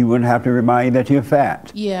fat, and he wouldn't have to remind you that you're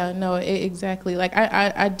fat. Yeah, no, exactly. Like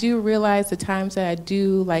I do realize the times that I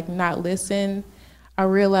do like not listen. I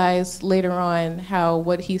realize later on how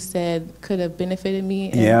what he said could have benefited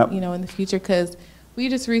me, you know, in the future. Because we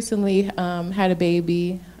just recently had a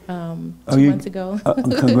baby 2 months ago.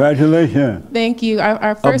 Congratulations! Thank you.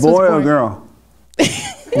 Our first a boy was born. or a girl?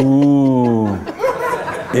 Ooh,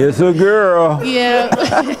 it's a girl. Yeah.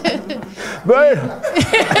 But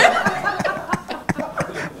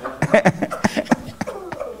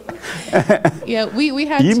yeah, we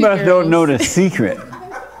had you two must girls. don't know the secret.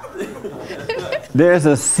 There's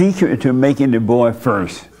a secret to making the boy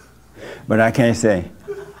first, but I can't say.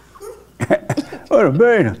 What a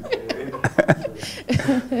baby.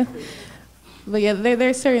 But yeah,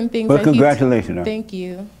 there's certain things. Well, that congratulations. Thank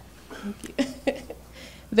you.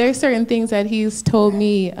 There's certain things that he's told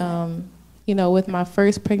me. You know, with my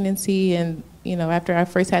first pregnancy and, you know, after I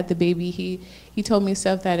first had the baby, he told me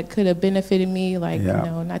stuff that it could have benefited me, like, you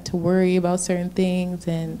know, not to worry about certain things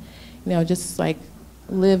and, you know, just like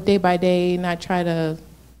live day by day, not try to,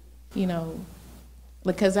 you know,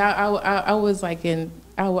 because I was like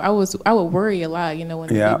I would worry a lot, you know, when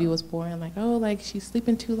the baby was born, like, oh, like she's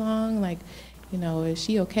sleeping too long, like, you know, is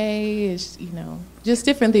she okay? Is, you know, just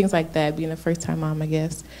different things like that, being a first time mom, I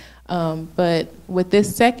guess. But with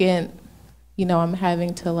this second, you know, I'm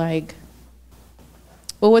having to like,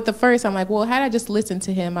 well, with the first, I'm like, well, had I just listened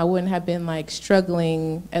to him, I wouldn't have been like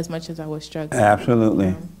struggling as much as I was struggling.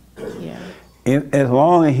 Absolutely. Yeah. As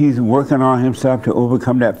long as he's working on himself to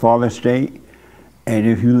overcome that fallen state, And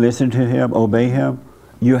if you listen to him, obey him,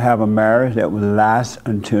 you'll have a marriage that will last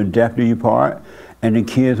until death do you part. And the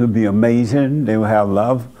kids will be amazing. They will have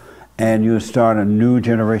love. And you'll start a new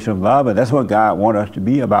generation of love. And that's what God wants us to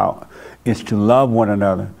be about, is to love one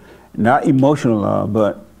another. Not emotional love,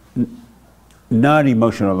 but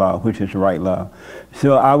non-emotional love, which is the right love.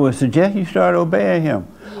 So I would suggest you start obeying him.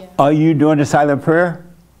 Yeah. Are you doing the silent prayer?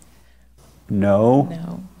 No.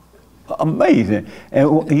 No. Amazing.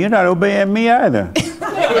 And you're not obeying me either.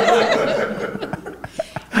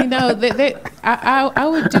 You know, I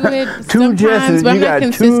would do it two sometimes, Jessens, but I'm you not got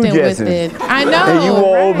consistent two with Jessens. it. I know. And you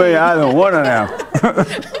won't right? obey either one of them.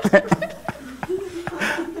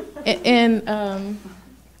 And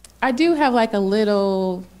I do have like a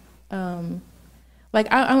little, like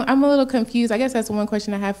I'm a little confused. I guess that's one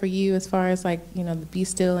question I have for you as far as like, you know, the be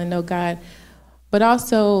still and know God. But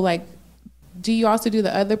also like, do you also do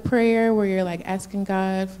the other prayer where you're like asking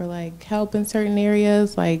God for like help in certain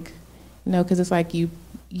areas? Like, you know, because it's like you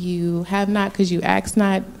have not because you ask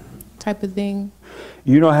not type of thing?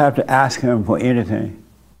 You don't have to ask him for anything.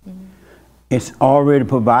 Mm-hmm. It's already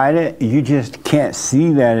provided. You just can't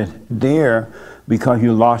see that it's there because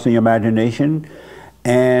you're lost in your imagination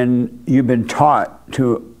and you've been taught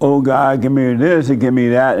to, oh God, give me this and give me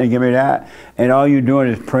that and give me that. And all you're doing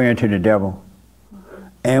is praying to the devil. Mm-hmm.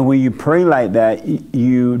 And when you pray like that,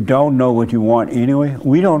 you don't know what you want anyway.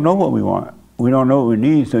 We don't know what we want. We don't know what we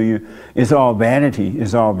need, so it's all vanity,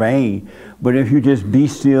 it's all vain. But if you just be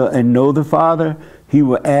still and know the Father, he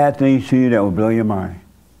will add things to you that will blow your mind.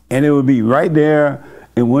 And it would be right there.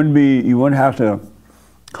 You wouldn't have to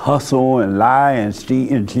hustle and lie and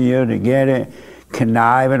steal and steal to get it,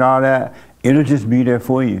 connive and all that. It'll just be there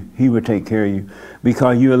for you. He will take care of you.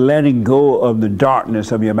 Because you're letting go of the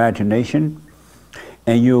darkness of your imagination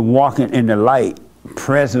and you're walking in the light,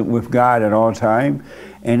 present with God at all times.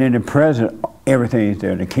 And in the present, everything is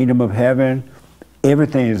there. The kingdom of heaven,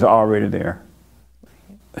 everything is already there.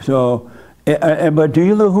 So, but do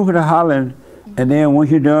your little hooping and hollering, and then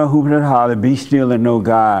once you're done hooping and hollering, be still and know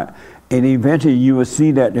God. And eventually you will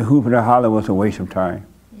see that the hooping and hollering was a waste of time.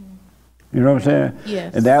 You know what I'm saying?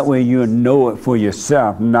 Yes. And that way you'll know it for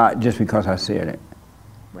yourself, not just because I said it.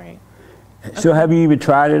 Right. So have you even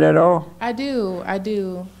tried it at all? I do.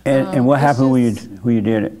 And what happened when you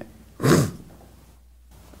did it?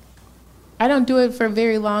 I don't do it for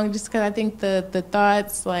very long just because I think the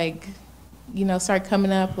thoughts, like, you know, start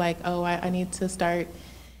coming up like, oh, I need to start,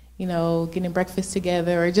 you know, getting breakfast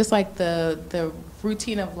together, or just like the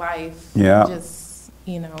routine of life. Yeah. Just,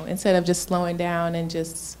 you know, instead of just slowing down and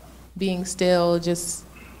just being still, just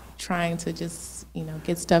trying to just, you know,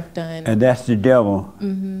 get stuff done. And that's the devil.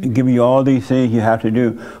 Mm-hmm. Give you all these things you have to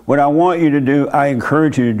do. What I want you to do, I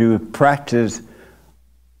encourage you to do, is practice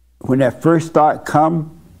when that first thought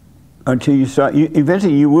comes. Until you start,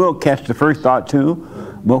 eventually you will catch the first thought too,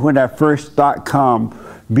 but when that first thought comes,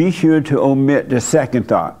 be sure to omit the second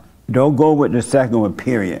thought. Don't go with the second one,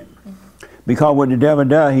 period. Because what the devil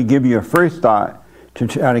does, he give you a first thought to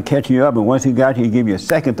try to catch you up, and once he got you, he give you a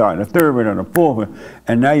second thought, and a third one, and a fourth one,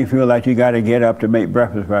 and now you feel like you got to get up to make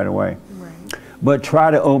breakfast right away. Right. But try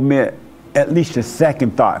to omit at least the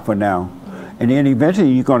second thought for now. And then eventually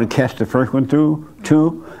you're going to catch the first one through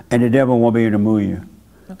too, and the devil won't be able to move you.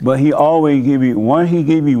 Okay. But he always give you one.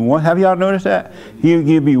 Have y'all noticed that? He'll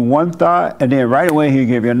give you one thought, and then right away he'll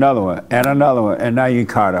give you another one, and now you're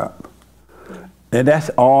caught up. And that's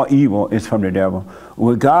all evil is from the devil.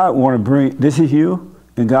 What God want to bring, this is you,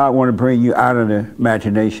 and God want to bring you out of the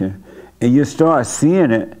imagination. And you start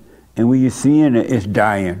seeing it, and when you're seeing it, it's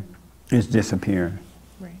dying. It's disappearing.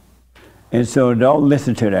 Right. And so don't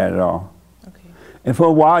listen to that at all. Okay. And for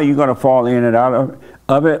a while, you're going to fall in and out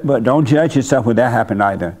of it, but don't judge yourself when that happens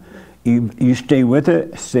either. You stay with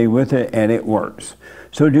it, and it works.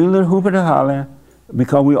 So do a little hooping and hollering,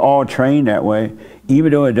 because we all train that way,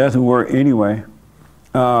 even though it doesn't work anyway.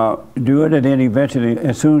 Do it, and then eventually,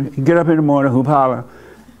 as soon as you get up in the morning, hoop holler,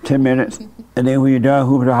 10 minutes, and then when you're done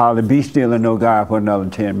hooping and holler, be still and know God for another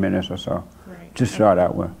 10 minutes or so. Right. Just start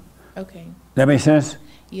out with. Okay. That make sense?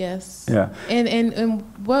 Yes. Yeah. And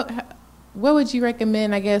what would you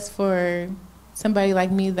recommend, I guess, for somebody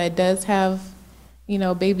like me that does have, you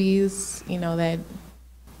know, babies, you know, that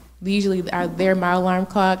usually they're my alarm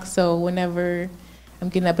clock, so whenever I'm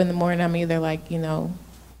getting up in the morning, I'm either like, you know,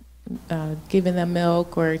 giving them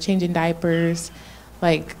milk or changing diapers.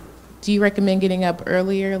 Like, do you recommend getting up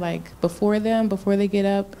earlier, like before they get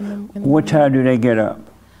up? In the what time do they get up?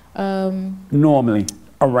 Normally,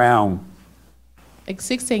 around? Like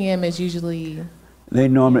 6 a.m. is usually. They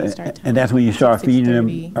normally, and that's when you start feeding them?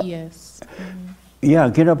 Yes. Mm-hmm. Yeah,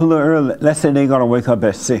 get up a little early. Let's say they're gonna wake up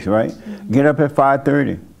at 6, right? Get up at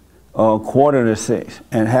 5:30 or 5:45,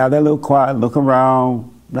 and have that little quiet. Look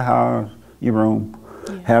around the house, your room.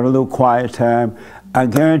 Have a little quiet time. I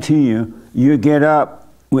guarantee you get up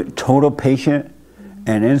with total patience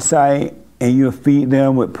and insight, and you'll feed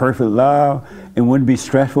them with perfect love. It wouldn't be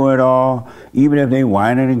stressful at all. Even if they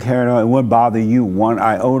whining and carrying on, it wouldn't bother you one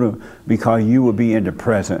iota because you would be in the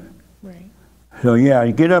present. Right. So yeah,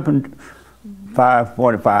 you get up at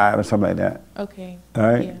 5:45 or something like that. Okay. All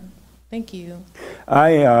right. Yeah. Thank you.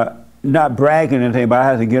 I not bragging or anything, but I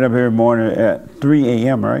have to get up every morning at 3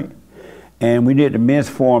 a.m. Right, and we did the men's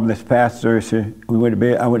forum this past Thursday. We went to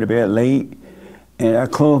bed. I went to bed late, and I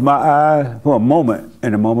closed my eyes for a moment,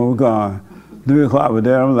 and the moment was gone. 3 o'clock was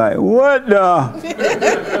there. I'm like, what the?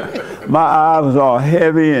 My eye was all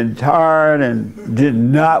heavy and tired, and did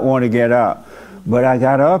not want to get up. But I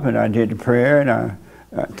got up and I did the prayer, and I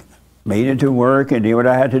made it to work and did what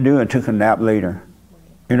I had to do, and took a nap later.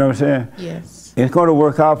 You know what I'm saying? Yes. It's going to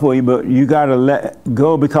work out for you, but you got to let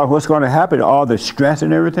go, because what's going to happen, all the stress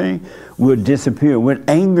and everything will disappear. When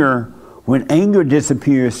anger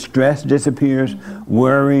disappears, stress disappears,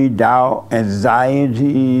 worry, doubt,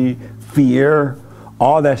 anxiety, fear,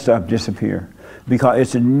 all that stuff disappears, because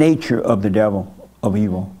it's the nature of the devil, of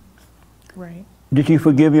evil. Right. Did you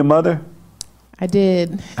forgive your mother? I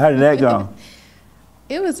did. How did that go?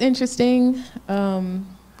 It was interesting.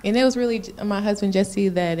 And it was really my husband, Jesse,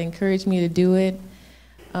 that encouraged me to do it.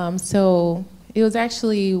 So it was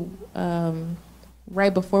actually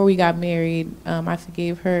right before we got married, I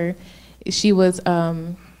forgave her. She was,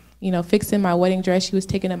 fixing my wedding dress. She was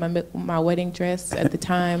taking up my wedding dress at the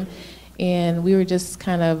time. And we were just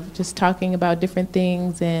kind of just talking about different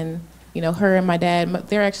things. And, her and my dad,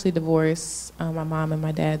 they're actually divorced. My mom and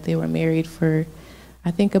my dad, they were married for, I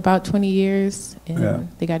think, about 20 years. And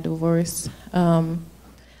they got divorced.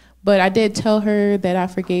 But I did tell her that I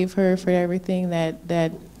forgave her for everything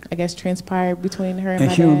that I guess transpired between her and my dad.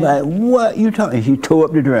 And she was like, what you talking? And she tore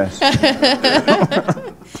up the dress.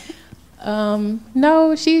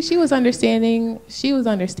 No, she was understanding. She was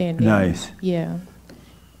understanding. Nice. Yeah.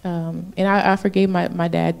 And I forgave my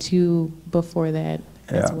dad too before that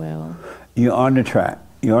as well. You're on the track.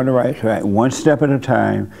 You're on the right track, one step at a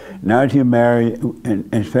time. Now that you're married, and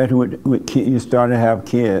especially with kids, you start to have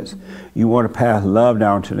kids, you want to pass love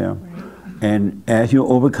down to them. Right. And as you're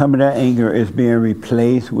overcoming that anger, it's being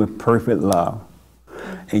replaced with perfect love.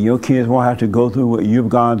 And your kids won't have to go through what you've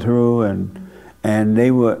gone through, and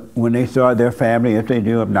they will, when they start their family, if they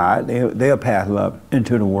do, if not, they'll pass love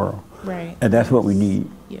into the world. Right. And that's what we need.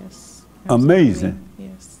 Yes. Absolutely. Amazing.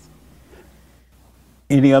 Yes.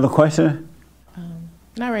 Any other questions?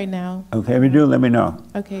 Not right now. Okay, if you do, let me know.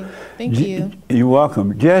 Okay, thank you. You're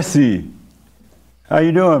welcome. Jesse, how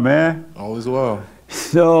you doing, man? All is well.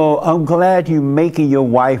 So I'm glad you making your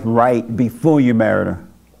wife right before you married her.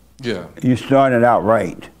 Yeah. You started out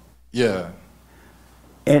right. Yeah.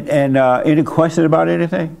 And any question about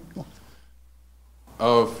anything?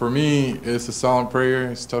 For me, it's a silent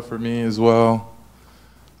prayer. It's tough for me as well.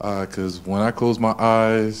 Because when I close my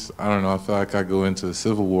eyes, I don't know, I feel like I go into a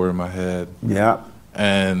civil war in my head. Yeah.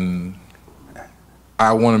 And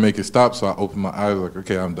I want to make it stop, so I open my eyes like,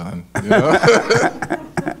 okay, I'm done. You know?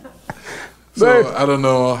 So I don't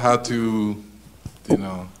know how to,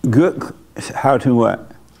 Good. How to what?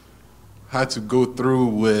 How to go through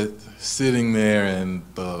with sitting there and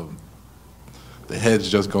the head's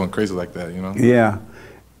just going crazy like that, Yeah.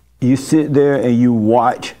 You sit there and you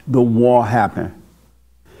watch the war happen.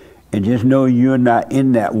 And just know you're not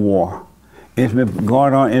in that war. It's been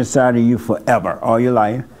going on inside of you forever, all your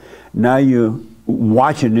life. Now you're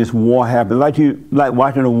watching this war happen, like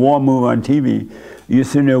watching a war movie on TV. You're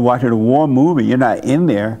sitting there watching a war movie. You're not in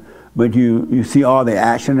there, but you see all the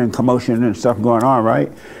action and commotion and stuff going on,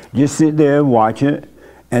 right? Just sit there and watch it,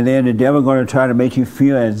 and then the devil's going to try to make you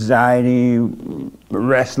feel anxiety,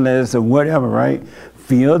 restless, or whatever, right?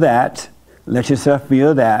 Feel that. Let yourself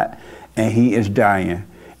feel that, and he is dying.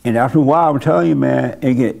 And after a while, I'm telling you, man,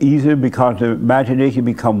 it gets easier because the imagination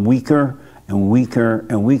become weaker and weaker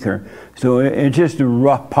and weaker. So it's just the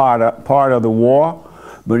rough part of the war.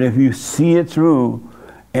 But if you see it through,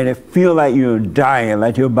 and it feel like you're dying,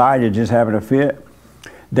 like your body is just having a fit,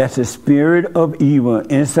 that's the spirit of evil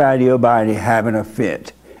inside your body having a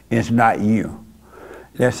fit. It's not you.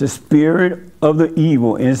 That's the spirit of the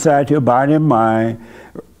evil inside your body and mind,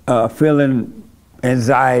 feeling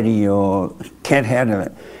anxiety or can't handle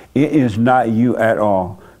it. It is not you at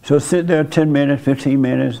all. So sit there 10 minutes, 15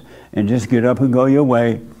 minutes, and just get up and go your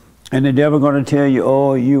way. And the devil going to tell you,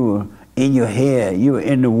 oh, you were in your head, you were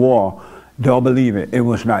in the war. Don't believe it. It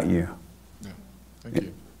was not you. Yeah.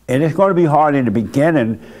 And it's going to be hard in the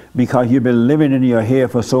beginning because you've been living in your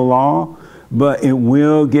head for so long, but it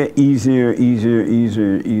will get easier.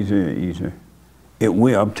 It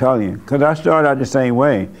will, I'm telling you. Because I started out the same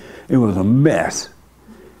way. It was a mess.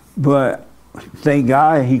 But thank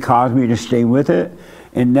God he caused me to stay with it.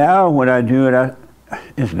 And now when I do it,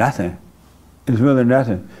 it's nothing. It's really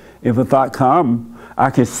nothing. If a thought comes, I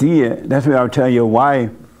can see it. That's what I would tell your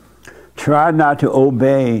wife. Try not to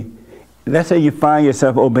obey. Let's say you find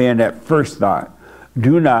yourself obeying that first thought.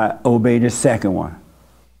 Do not obey the second one.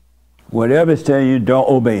 Whatever it's telling you, don't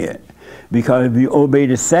obey it. Because if you obey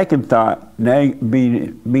the second thought, now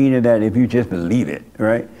meaning that if you just believe it,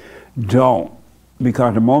 right? Don't.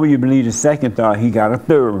 Because the moment you believe the second thought, he got a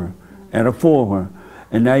third one and a fourth one.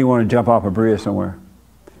 And now you want to jump off a bridge somewhere.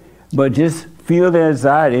 But just feel the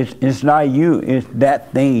anxiety. It's not you. It's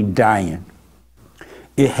that thing dying.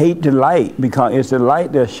 It hates the light because it's the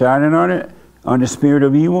light that's shining on it, on the spirit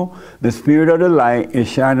of evil. The spirit of the light is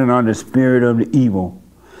shining on the spirit of the evil.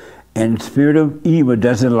 And the spirit of evil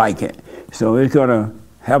doesn't like it. So it's going to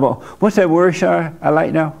have a, what's that word, Shar, I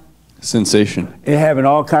like now? Sensation. It's having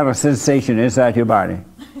all kind of sensation inside your body.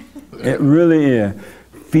 It really is.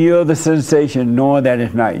 Feel the sensation knowing that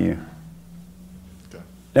it's not you. Okay.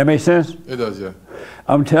 That makes sense? It does, yeah.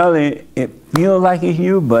 I'm telling you, it feels like it's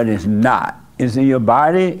you, but it's not. It's in your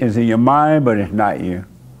body, it's in your mind, but it's not you.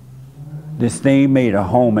 This thing made a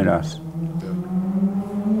home in us.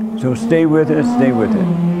 Yeah. So stay with it, stay with it.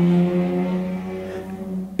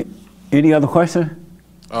 Any other question?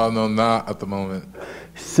 No, not at the moment.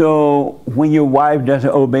 So when your wife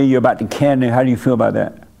doesn't obey you about the candy, how do you feel about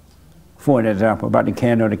that? For an example, about the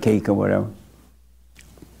candy or the cake or whatever.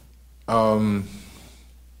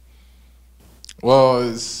 Well,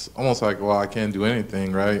 it's almost like, well, I can't do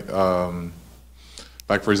anything, right?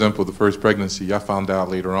 Like, for example, the first pregnancy, I found out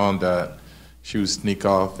later on that she would sneak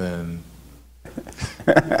off and...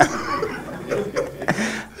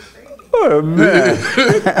 Oh, man.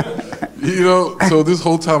 You know, so this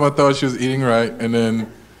whole time I thought she was eating right, and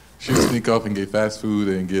then she would sneak off and get fast food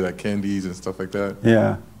and get like candies and stuff like that.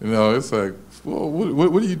 Yeah. You know, it's like, well,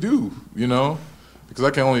 what do you do? You know, because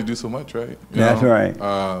I can only do so much, right? That's right.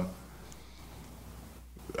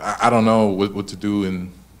 I don't know what to do,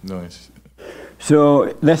 and you know.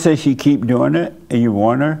 So let's say she keep doing it, and you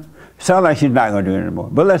warn her. Sounds like she's not going to do it anymore,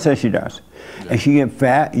 but let's say she does, and she get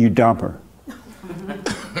fat, you dump her.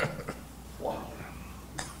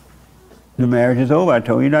 The marriage is over. I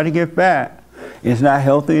told you not to get fat. It's not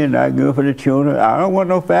healthy and not good for the children. I don't want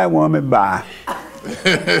no fat woman. Bye.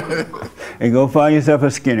 And go find yourself a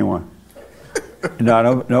skinny one.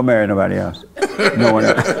 No, don't marry nobody else. No one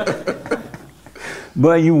else.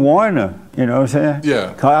 But you warn her, you know what I'm saying?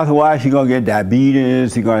 Yeah. Because otherwise she's going to get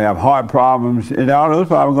diabetes, she's going to have heart problems, and all those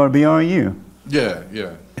problems are going to be on you. Yeah,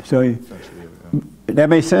 yeah. So that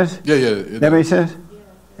makes sense? Yeah. That makes sense?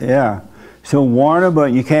 Yeah. So warn her,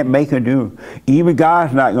 but you can't make her do. Even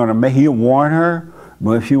God's not going to make, he'll warn her,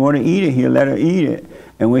 but if she want to eat it, he'll let her eat it.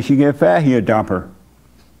 And when she get fat, he'll dump her.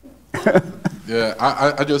 Yeah,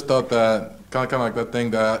 I just thought that, kind of like that thing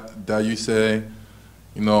that you say,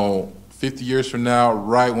 you know, 50 years from now,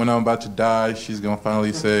 right when I'm about to die, she's going to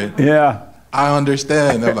finally say, yeah, I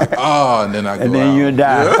understand. I'm like, oh, and then I go and then out. you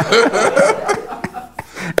die.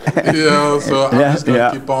 You know, so I'm just going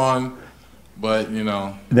to keep on. But, you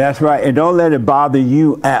know. That's right. And don't let it bother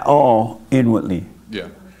you at all inwardly. Yeah.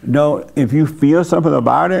 No, if you feel something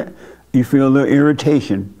about it, you feel a little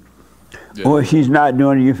irritation. Yeah. Or if she's not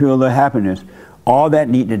doing it, you feel a little happiness. All that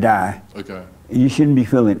need to die. Okay. You shouldn't be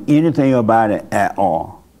feeling anything about it at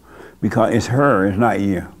all. Because it's her, it's not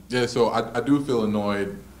you. Yeah, so I do feel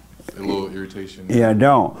annoyed, a little irritation. Yeah,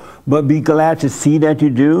 don't. But be glad to see that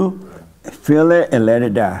you do. Feel it and let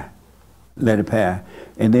it die. Let it pass.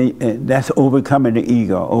 And then that's overcoming the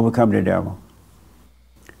ego, overcoming the devil.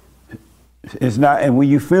 It's not, and when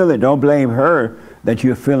you feel it, don't blame her that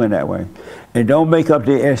you're feeling that way. And don't make up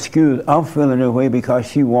the excuse, I'm feeling that way because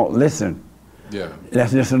she won't listen. Yeah.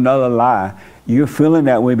 That's just another lie. You're feeling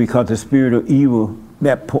that way because the spirit of evil,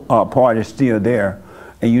 that part is still there.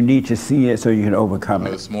 And you need to see it so you can overcome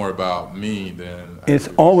it. It's more about me than... It's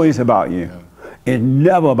always about you. Yeah. It's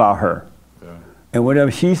never about her. And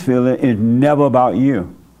whatever she's feeling is never about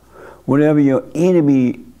you. Whatever your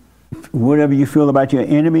enemy, whatever you feel about your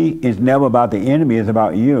enemy is never about the enemy, it's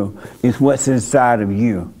about you. It's what's inside of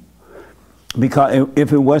you. Because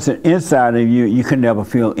if it wasn't inside of you, you could never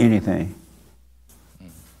feel anything.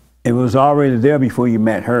 It was already there before you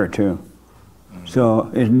met her too.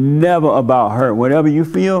 So it's never about her. Whatever you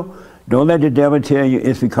feel, don't let the devil tell you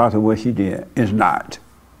it's because of what she did. It's not.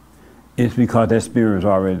 It's because that spirit is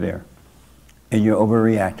already there. and you're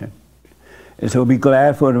overreacting. And so be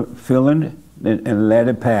glad for the feeling and let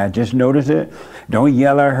it pass. Just notice it. Don't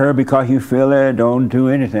yell at her because you feel it. Don't do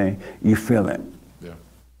anything. You feel it. Yeah.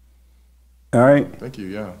 All right? Thank you,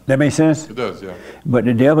 yeah. That makes sense? It does, yeah. But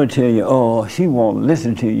the devil tell you, oh, she won't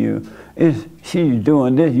listen to you. She's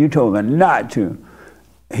doing this. You told her not to.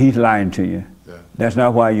 He's lying to you. Yeah. That's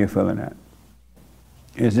not why you're feeling that.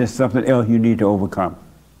 It's just something else you need to overcome.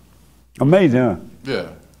 Amazing, huh? Yeah.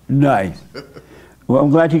 Nice. Well,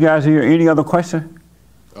 I'm glad you guys are here. Any other question?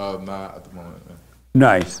 Not at the moment.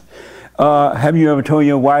 Nice. Have you ever told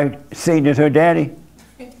your wife Satan is her daddy?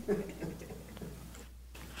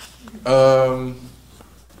 I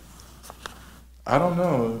don't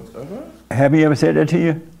know. Have you ever said that to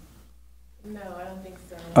you? No, I don't think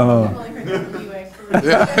so. Oh. I've only heard that from you, actually.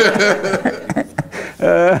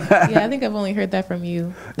 Yeah, I think I've only heard that from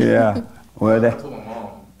you. Yeah. Well, I told my mom.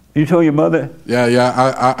 You told your mother?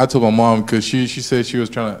 Yeah. I told my mom because she said she was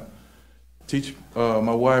trying to teach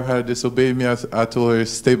my wife how to disobey me. I told her,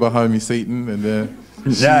 stay behind me, Satan. And then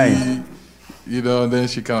Nice. you know, and then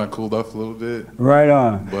she kind of cooled off a little bit. Right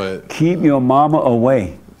on. But keep your mama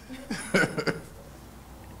away.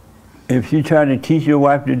 If she trying to teach your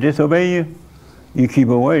wife to disobey you, you keep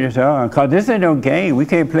her away. That's all. Because this ain't no game. We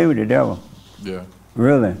can't play with the devil. Yeah.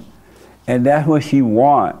 Really. And that's what she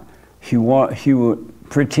want. She would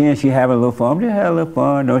pretend she having a little fun. Just have a little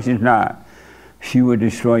fun. No, she's not. She would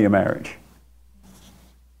destroy your marriage.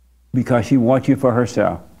 Because she wants you for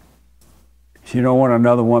herself. She don't want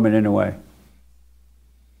another woman in the way.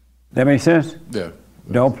 That make sense? Yeah.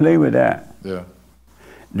 Don't play with that. Yeah.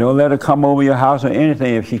 Don't let her come over your house or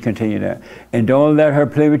anything if she continue that. And don't let her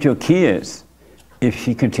play with your kids if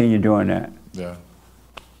she continue doing that. Yeah.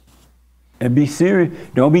 And be serious.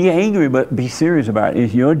 Don't be angry, but be serious about it.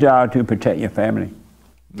 It's your job to protect your family.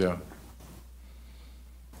 Yeah.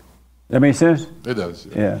 That make sense? It does.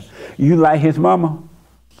 Yeah. You like his mama?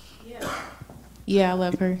 Yeah, I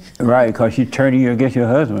love her. Right, because she's turning you against your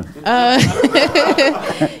husband.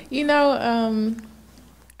 You know,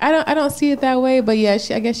 I don't see it that way, but yeah,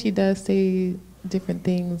 I guess she does say different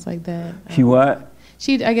things like that. She what?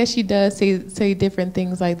 I guess she does say different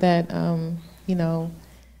things like that. You know,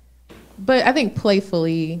 but I think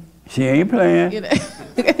playfully. She ain't playing. You know.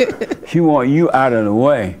 She want you out of the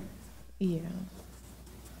way. Yeah.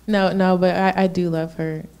 No, but I do love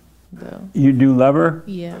her, though. You do love her?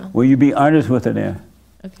 Yeah. Will you be honest with her then?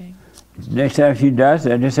 Okay. Next time she does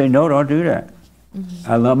that, just say, no, don't do that.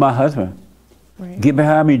 Mm-hmm. I love my husband. Right. Get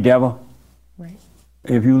behind me, devil. Right.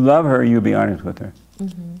 If you love her, you'll be honest with her.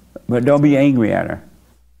 Mm-hmm. But don't be angry at her.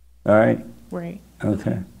 All right? Right.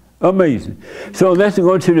 Okay. Amazing. So let's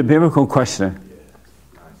go to the biblical question.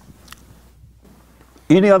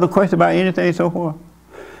 Any other question about anything so far?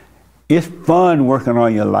 It's fun working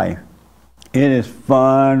on your life. It is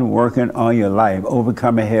fun working on your life,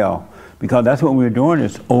 overcoming hell. Because that's what we're doing,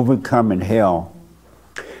 is overcoming hell.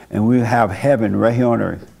 And we have heaven right here on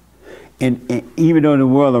earth. And even though the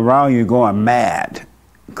world around you is going mad,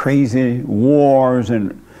 crazy wars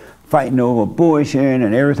and fighting over abortion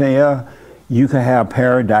and everything else, you can have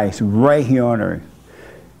paradise right here on earth.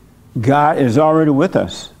 God is already with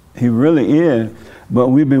us. He really is. But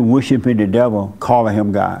we've been worshiping the devil, calling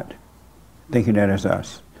him God, thinking that is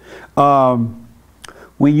us.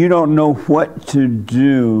 When you don't know what to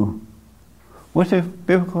do, what's the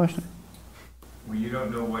biblical question? When you don't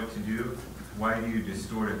know what to do, why do you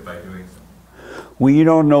distort it by doing so? When you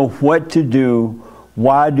don't know what to do,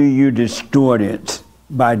 why do you distort it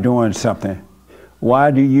by doing something?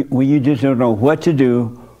 When you just don't know what to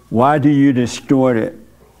do, why do you distort it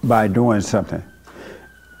by doing something?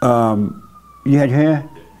 You had your hand?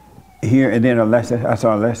 Here, and then Alexis, I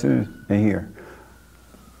saw Alexis, and here.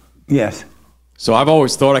 Yes. So I've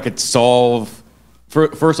always thought I could solve,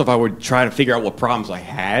 first off, I would try to figure out what problems I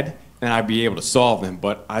had, and I'd be able to solve them.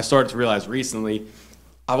 But I started to realize recently,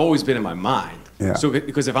 I've always been in my mind. Yeah. So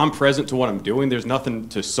because if I'm present to what I'm doing, there's nothing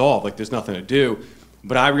to solve, like there's nothing to do.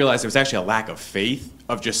 But I realized it was actually a lack of faith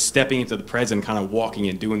of just stepping into the present, kind of walking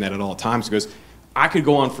and doing that at all times. Because I could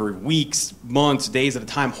go on for weeks, months, days at a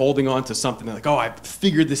time holding on to something like, oh, I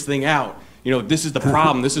figured this thing out. You know, this is the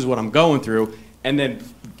problem. This is what I'm going through. And then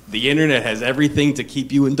the internet has everything to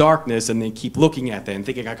keep you in darkness, and then keep looking at that and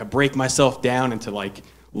thinking I could break myself down into like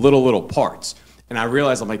little parts. And I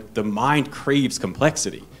realized I'm like, the mind craves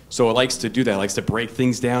complexity. So it likes to do that. It likes to break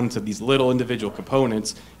things down into these little individual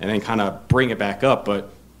components and then kind of bring it back up, but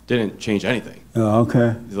didn't change anything. Oh,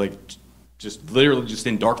 okay. It's like just literally just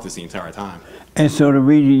in darkness the entire time. And so the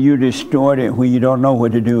reason you distort it when you don't know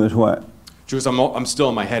what to do is what? Because I'm still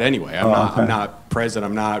in my head anyway. I'm not present.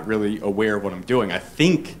 I'm not really aware of what I'm doing. I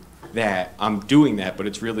think that I'm doing that, but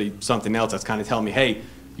it's really something else that's kind of telling me, hey,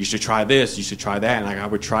 you should try this, you should try that. And like I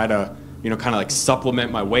would try to, kind of like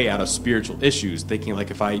supplement my way out of spiritual issues, thinking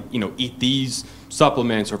like if I, eat these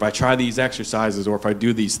supplements, or if I try these exercises, or if I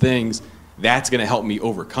do these things, that's going to help me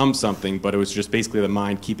overcome something. But it was just basically the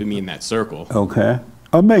mind keeping me in that circle. Okay.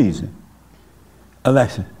 Amazing.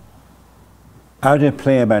 Alexa, I was just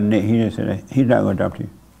playing about Nick. He just said he's not going to adopt you.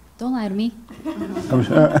 Don't lie to me. I'm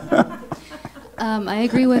sorry. I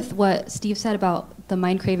agree with what Steve said about the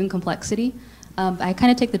mind craving complexity. I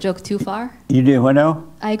kind of take the joke too far. You did what now?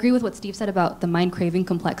 I agree with what Steve said about the mind craving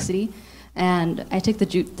complexity, and I take the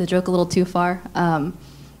joke a little too far.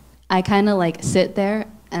 I kind of like sit there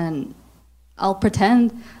and I'll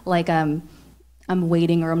pretend like I'm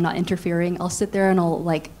waiting or I'm not interfering. I'll sit there and I'll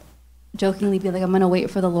like jokingly be like, I'm gonna wait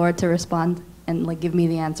for the Lord to respond and like give me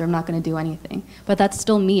the answer. I'm not gonna do anything. But that's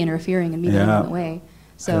still me interfering and me getting in the way.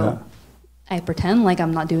 So I pretend like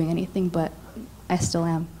I'm not doing anything, but I still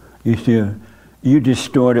am. You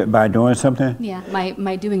distort it by doing something? Yeah,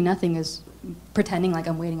 my doing nothing is pretending like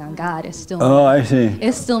I'm waiting on God. It's still I see.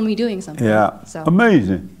 It's still me doing something. Yeah. So.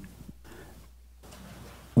 Amazing.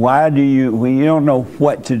 Why do you, when you don't know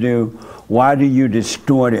what to do, why do you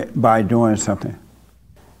distort it by doing something?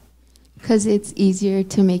 Because it's easier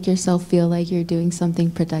to make yourself feel like you're doing something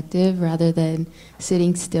productive rather than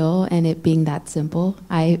sitting still and it being that simple.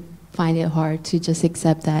 I find it hard to just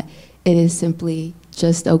accept that it is simply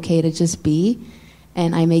just okay to just be,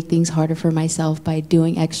 and I make things harder for myself by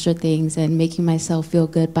doing extra things and making myself feel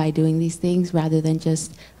good by doing these things rather than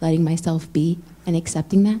just letting myself be and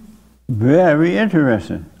accepting that. Very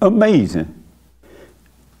interesting. Amazing.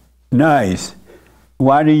 Nice.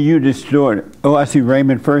 Why do you distort it? Oh, I see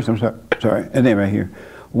Raymond first. I'm sorry. And then right here.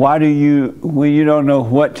 Why do you, when you don't know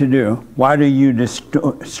what to do, why do you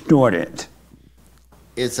distort it?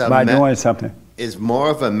 It's by doing something. It's more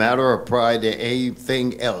of a matter of pride than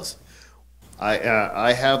anything else.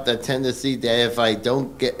 I have the tendency that if I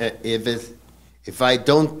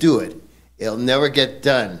don't do it, it'll never get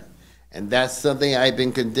done, and that's something I've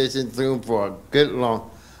been conditioned through for a good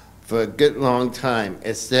long time.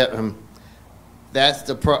 It's that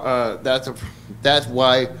that's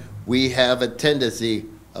why we have a tendency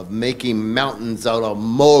of making mountains out of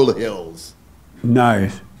molehills.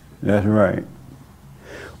 Nice. That's right.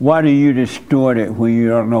 Why do you distort it when you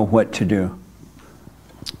don't know what to do?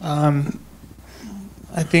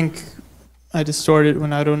 I think I distort it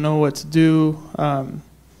when I don't know what to do.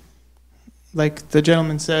 Like the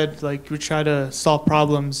gentleman said, like we try to solve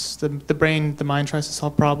problems. The mind tries to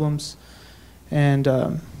solve problems, and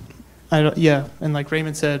and like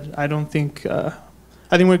Raymond said, I think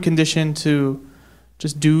we're conditioned to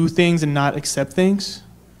just do things and not accept things,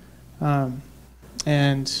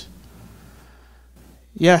 and.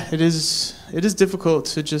 Yeah, it is difficult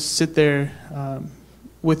to just sit there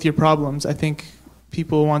with your problems. I think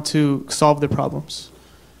people want to solve their problems,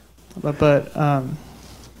 but I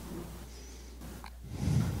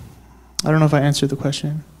don't know if I answered the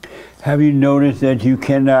question. Have you noticed that you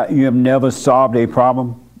have never solved a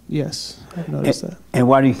problem? Yes, I've noticed that. And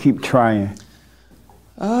why do you keep trying?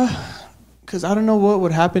 Because I don't know what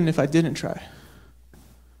would happen if I didn't try.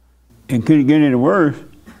 It could get any worse.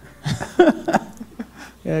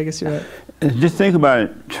 Yeah, I guess you're right. Just think about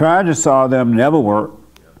it. Trying to solve them never work.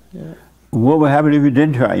 Yeah. What would happen if you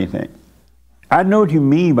didn't try anything? I know what you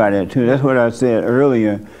mean by that too. That's what I said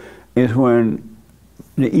earlier, is when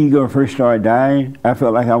the ego first started dying, I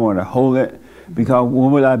felt like I wanted to hold it, because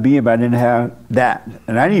what would I be if I didn't have that?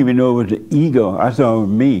 And I didn't even know it was the ego. I saw it was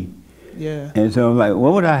me. Yeah. And so I'm like,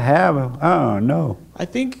 what would I have? I don't know. I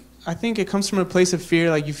think it comes from a place of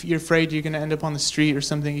fear, like you're afraid you're going to end up on the street or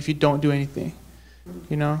something if you don't do anything.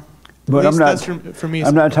 You know, but I'm not. For me,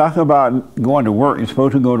 I'm not talking about going to work. You're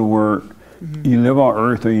supposed to go to work. Mm-hmm. You live on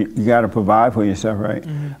Earth, or you got to provide for yourself, right?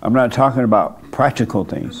 Mm-hmm. I'm not talking about practical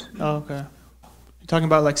things. Oh, okay. You're talking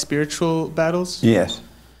about like spiritual battles? Yes.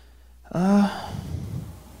 Yeah,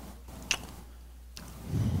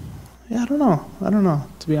 I don't know.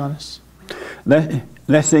 To be honest.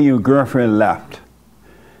 Let's say your girlfriend left,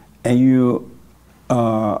 and you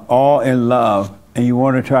all in love, and you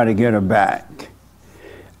want to try to get her back.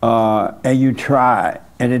 And you try,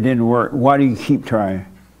 and it didn't work. Why do you keep trying?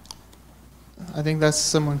 I think that's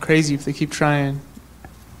someone crazy if they keep trying.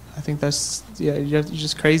 I think that's, you're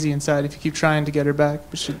just crazy inside if you keep trying to get her back,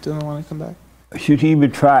 but she doesn't want to come back. Should you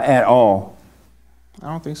even try at all? I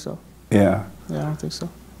don't think so. Yeah. Yeah, I don't think so.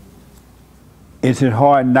 Is it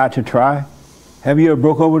hard not to try? Have you ever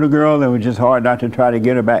broke up with a girl that was just hard not to try to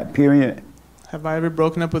get her back, period? Have I ever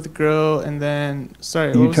broken up with a girl and then,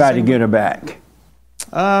 you tried to get her back?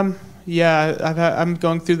 Yeah, I'm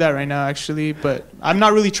going through that right now, actually. But I'm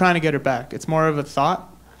not really trying to get her back. It's more of a thought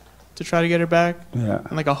to try to get her back. Yeah.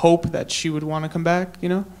 And like a hope that she would want to come back, you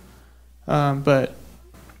know? But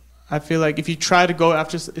I feel like if you try to go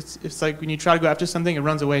after, it's like when you try to go after something, it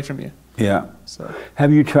runs away from you. Yeah. So.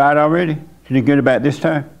 Have you tried already? Did you get it back this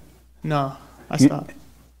time? No, I stopped.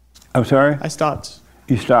 I'm sorry? I stopped.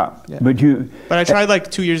 You stopped. Yeah. But I tried like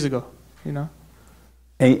 2 years ago, you know?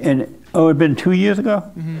 And it's been 2 years ago?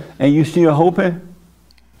 Mhm. And you still hoping?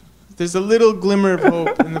 There's a little glimmer of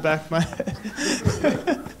hope in the back of my head.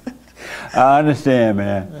 I understand,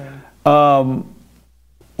 man.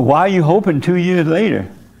 Why are you hoping 2 years later?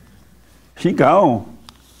 She gone.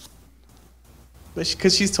 But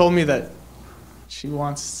because she's told me that she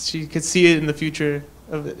could see it in the future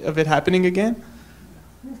of it happening again.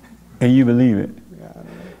 And you believe it? Yeah, I don't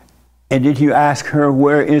know. And did you ask her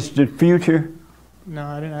where is the future? No,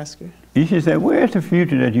 I didn't ask her. You should say, where's the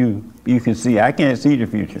future that you can see? I can't see the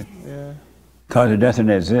future. Yeah. Because it doesn't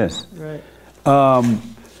exist. Right.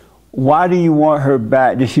 Why do you want her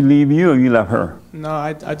back? Did she leave you or you left her? No,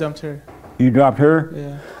 I dumped her. You dropped her?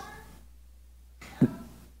 Yeah.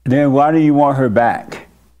 Then why do you want her back?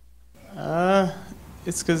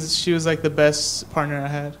 It's because she was like the best partner I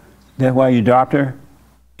had. That's why you dropped her?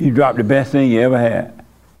 You dropped the best thing you ever had.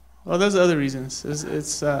 Well, there's other reasons.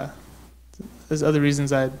 There's other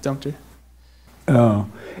reasons I dumped her. Oh,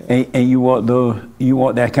 and you want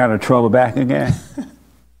that kind of trouble back again?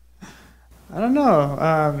 I don't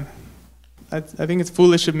know. I think it's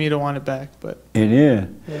foolish of me to want it back, but It is.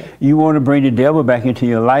 Yeah. You want to bring the devil back into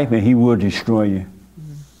your life and he will destroy you.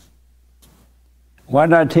 Mm-hmm. Why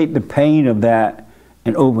not take the pain of that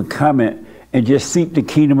and overcome it and just seek the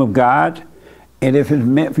kingdom of God? And if it's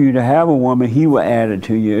meant for you to have a woman, he will add it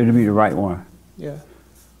to you. It'll be the right one. yeah.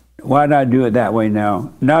 Why not do it that way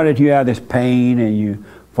now? Now that you have this pain and you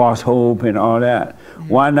false hope and all that,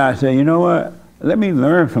 why not say, you know what? Let me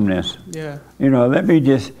learn from this. Yeah. You know, let me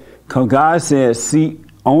just, because God says, seek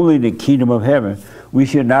only the kingdom of heaven. We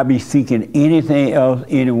should not be seeking anything else,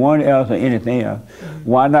 anyone else, or anything else.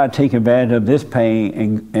 Why not take advantage of this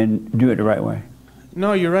pain and do it the right way?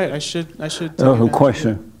 No, you're right. I should. That was a take advantage of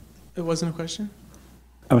question. It wasn't a question.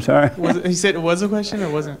 I'm sorry? He said it was a question or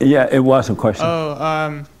wasn't? Yeah, it was a question.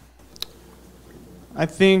 Oh, I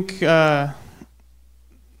think I'm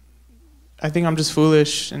just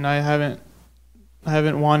foolish, and I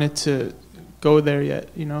haven't wanted to go there yet,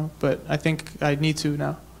 you know. But I think I need to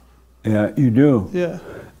now. Yeah, you do. Yeah.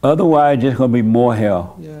 Otherwise, it's going to be more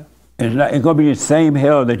hell. Yeah. It's going to be the same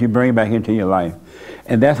hell that you bring back into your life.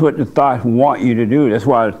 And that's what the thoughts want you to do. That's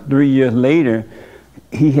why 3 years later,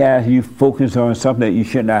 he has you focus on something that you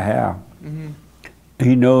should not have. Mm-hmm.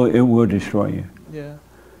 He knows it will destroy you. Yeah.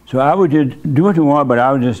 So I would just do what you want, but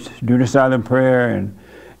I would just do the silent prayer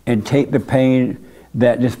and take the pain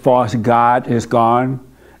that this false God is gone,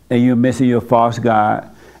 and you're missing your false God.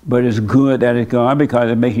 But it's good that it's gone because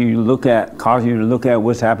it makes you causes you to look at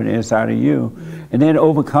what's happening inside of you, and then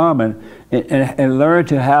overcome and learn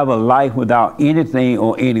to have a life without anything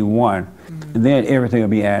or anyone. And then everything will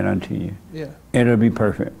be added unto you. Yeah. And it'll be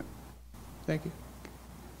perfect. Thank you.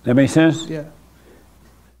 That make sense? Yeah.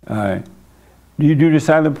 All right. Do you do the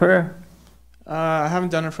silent prayer? I haven't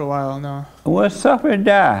done it for a while, no. Well, suffer and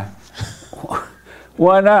die.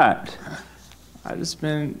 Why not? I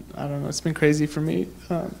don't know, it's been crazy for me.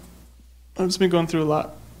 I've just been going through a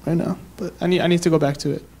lot right now, but I need to go back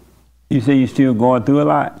to it. You say you're still going through a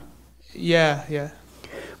lot? Yeah.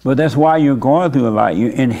 But that's why you're going through a lot.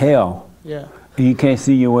 You're in hell. Yeah. And you can't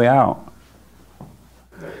see your way out.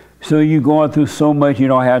 So you're going through so much you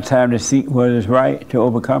don't have time to seek what is right to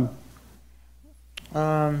overcome?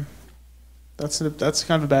 That's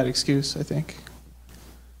kind of a bad excuse, I think.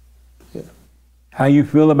 Yeah. How you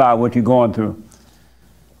feel about what you're going through?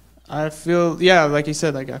 I feel, like you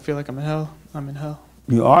said, I feel like I'm in hell. I'm in hell.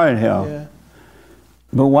 You are in hell. Yeah.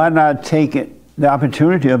 But why not take the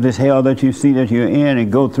opportunity of this hell that you see that you're in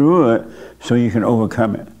and go through it so you can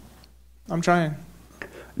overcome it? I'm trying.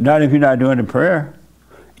 Not if you're not doing the prayer.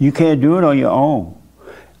 You can't do it on your own.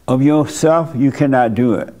 Of yourself, you cannot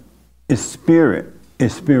do it. It's spirit.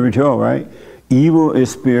 It's spiritual, right? Evil is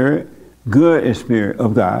spirit. Good is spirit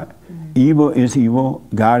of God. Mm-hmm. Evil is evil.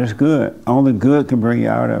 God is good. Only good can bring you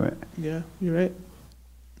out of it. Yeah, you're right.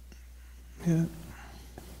 Yeah.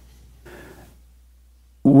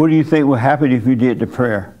 What do you think will happen if you did the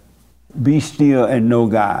prayer? Be still and know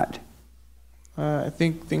God. I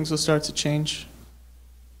think things will start to change.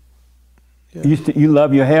 Yeah. You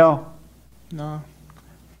love your hell? No.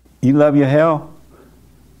 You love your hell?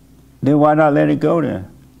 Then why not let it go then?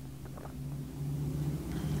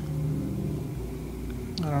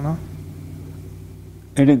 I don't know.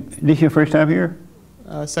 This your first time here?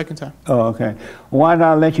 Second time. Oh, okay. Why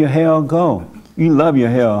not let your hell go? You love your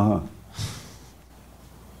hell,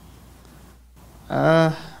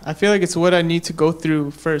 huh? I feel like it's what I need to go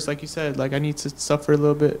through first. Like you said, like I need to suffer a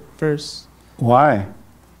little bit first. Why?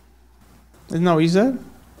 Isn't that what you said?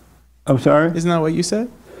 I'm sorry? Isn't that what you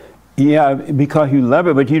said? Yeah, because you love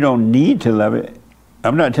it, but you don't need to love it.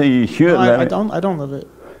 I'm not telling you should love it. I don't love it.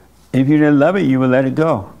 If you didn't love it, you would let it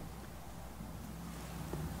go.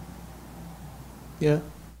 Yeah.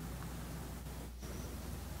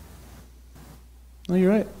 No,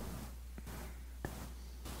 you're right.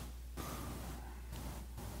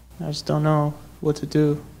 I just don't know what to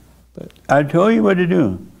do. But I told you what to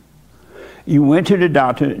do. You went to the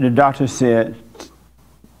doctor said,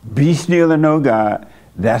 be still and know God.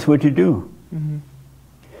 That's what you do. Mm-hmm.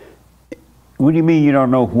 What do you mean you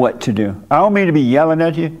don't know what to do? I don't mean to be yelling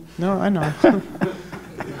at you. No, I know.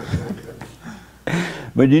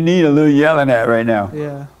 But you need a little yelling at right now.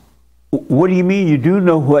 Yeah. What do you mean you do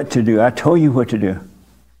know what to do? I told you what to do.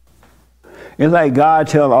 It's like God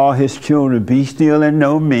tell all his children, be still and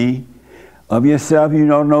know me. Of yourself, you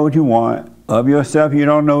don't know what you want. Of yourself, you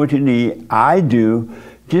don't know what you need. I do.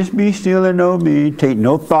 Just be still and know me. Take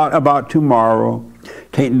no thought about tomorrow.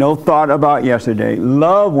 Take no thought about yesterday.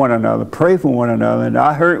 Love one another. Pray for one another. And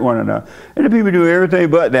not hurt one another. And the people do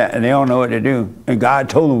everything but that, and they don't know what to do. And God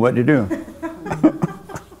told them what to do.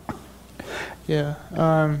 Yeah.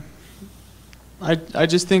 I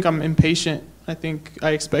just think I'm impatient. I think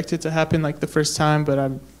I expect it to happen like the first time, but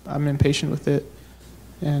I'm impatient with it.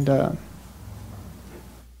 And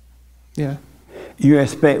yeah. You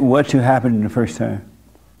expect what to happen the first time?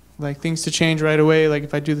 Like things to change right away. Like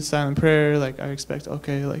if I do the silent prayer, like I expect,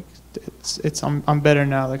 okay, like I'm better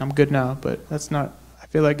now, like I'm good now. But that's not. I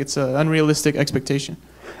feel like it's an unrealistic expectation.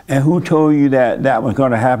 And who told you that was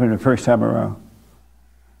going to happen the first time around?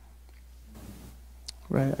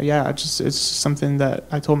 Right. Yeah. It's something that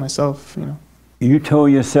I told myself. You know. You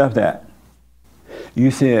told yourself that.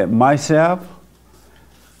 You said, myself,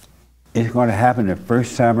 it's going to happen the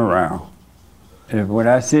first time around. And when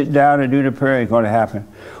I sit down and do the prayer, it's going to happen.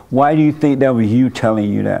 Why do you think that was you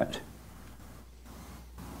telling you that?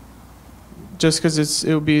 Just because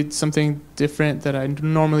it would be something different that I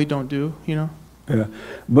normally don't do, you know? Yeah.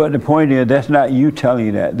 But the point is, that's not you telling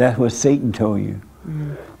you that. That's what Satan told you.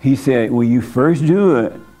 Mm-hmm. He said, when you first do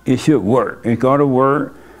it, it should work. It's going to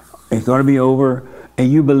work. It's going to be over.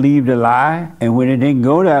 And you believe the lie. And when it didn't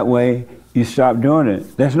go that way, you stop doing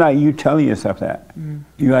it. That's not you telling yourself that. Mm-hmm.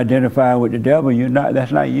 You identify with the devil. You're not.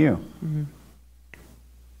 That's not you. Mm-hmm.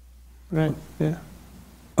 Right. Yeah.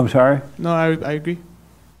 I'm sorry? No, I agree.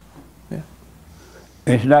 Yeah.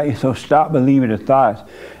 It's not. So stop believing the thoughts.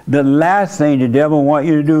 The last thing the devil wants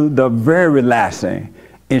you to do, the very last thing,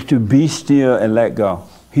 is to be still and let go.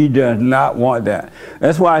 He does not want that.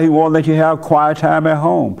 That's why he won't let you have quiet time at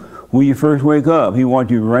home. When you first wake up, he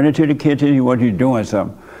wants you running to the kitchen. He wants you doing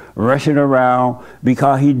something, rushing around,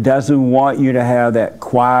 because he doesn't want you to have that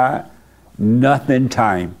quiet, nothing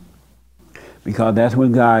time. Because that's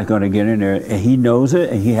when God's going to get in there, and he knows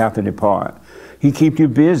it, and he has to depart. He keeps you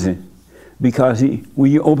busy, because when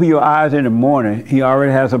you open your eyes in the morning, he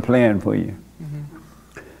already has a plan for you. Mm-hmm.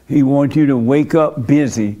 He wants you to wake up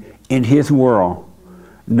busy in his world,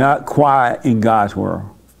 not quiet in God's world.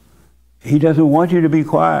 He doesn't want you to be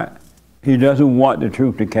quiet. He doesn't want the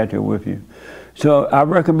truth to catch up with you. So I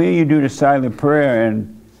recommend you do the silent prayer.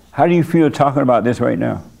 And how do you feel talking about this right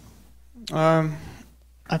now?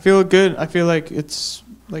 I feel good. I feel like it's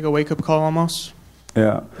like a wake-up call almost.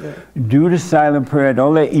 Yeah. Do the silent prayer.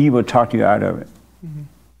 Don't let evil talk you out of it.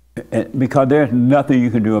 Mm-hmm. Because there's nothing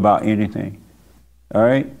you can do about anything. All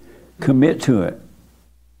right? Commit to it.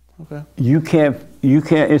 Okay. You can't,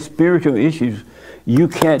 it's spiritual issues. You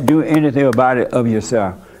can't do anything about it of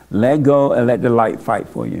yourself. Let go and let the light fight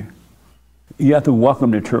for you. You have to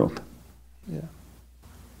welcome the truth. Yeah.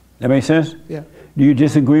 That make sense? Yeah. Do you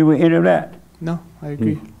disagree with any of that? No, I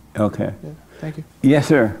agree. Okay. Yeah. Thank you. Yes,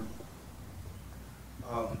 sir.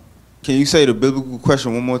 Can you say the biblical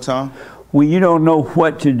question one more time? When you don't know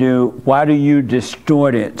what to do, why do you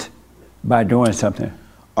distort it by doing something?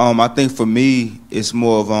 I think for me, it's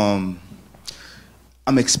more of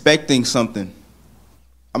I'm expecting something.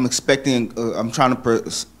 I'm trying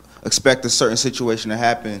to expect a certain situation to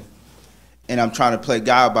happen, and I'm trying to play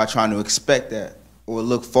God by trying to expect that or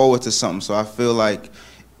look forward to something. So I feel like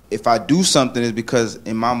if I do something, it's because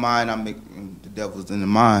in my mind, the devil's in the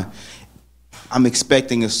mind, I'm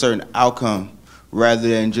expecting a certain outcome rather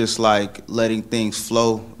than just like letting things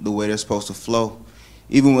flow the way they're supposed to flow.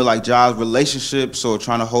 Even with like jobs, relationships, or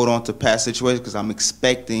trying to hold on to past situations, because I'm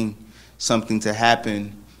expecting something to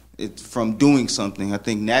happen from doing something. I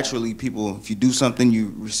think naturally people, if you do something,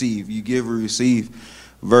 you receive. You give or receive,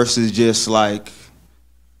 versus just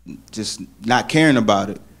not caring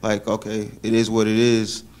about it. Like, okay, it is what it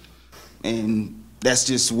is, and that's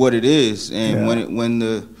just what it is. And when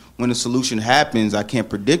the solution happens, I can't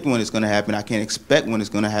predict when it's going to happen. I can't expect when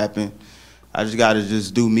it's going to happen. I just got to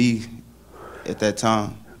just do me at that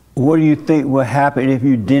time. What do you think would happen if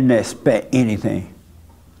you didn't expect anything?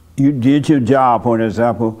 You did your job, for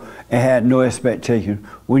example, and had no expectation.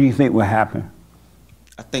 What do you think would happen?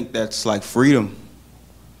 I think that's like freedom.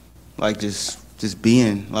 Like just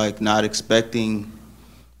being, like not expecting,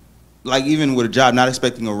 like even with a job, not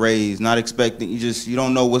expecting a raise, not expecting, you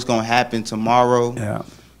don't know what's gonna happen tomorrow. Yeah.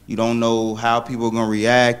 You don't know how people are gonna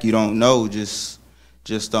react. You don't know. Just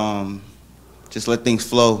let things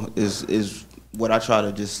flow is what I try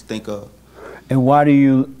to just think of. And why do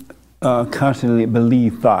you constantly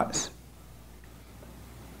believe thoughts?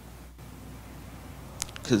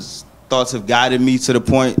 Because thoughts have guided me to the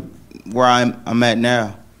point where I'm at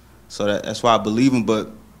now. So that's why I believe them. But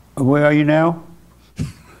where are you now?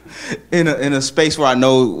 in a space where I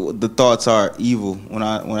know the thoughts are evil. When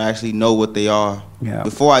I actually know what they are. Yeah.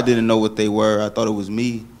 Before I didn't know what they were. I thought it was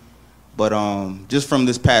me. But just from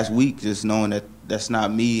this past week, just knowing that that's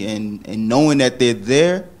not me, and knowing that they're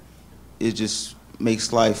there, it just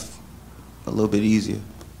makes life a little bit easier.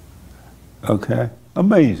 Okay,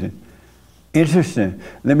 amazing. Interesting.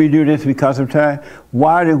 Let me do this because of time.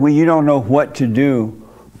 When you don't know what to do,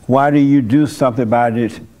 why do you do something about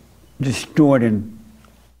it distorting?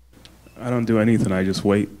 I don't do anything. I just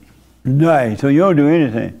wait. Nice. So you don't do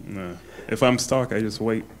anything? No. If I'm stuck, I just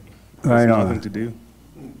wait. Right There's on. nothing to do.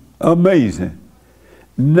 Amazing.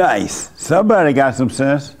 Nice. Somebody got some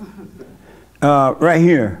sense. Right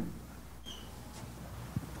here.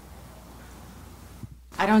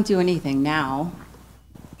 I don't do anything now.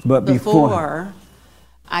 But before,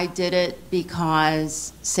 I did it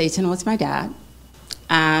because Satan was my dad,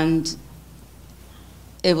 and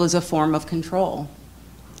it was a form of control.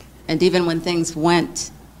 And even when things went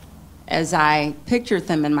as I pictured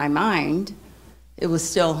them in my mind, it was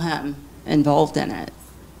still him involved in it,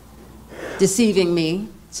 deceiving me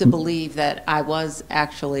to believe that I was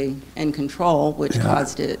actually in control, which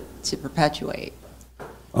caused it to perpetuate.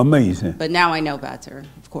 Amazing. But now I know better,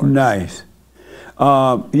 of course. Nice.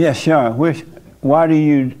 Yes, Sean. Why do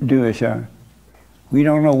you do it, Sean? We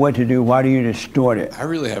don't know what to do. Why do you distort it? I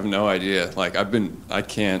really have no idea. Like I don't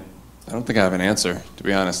think I have an answer, to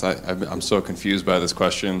be honest. I'm so confused by this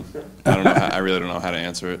question. I don't know. I really don't know how to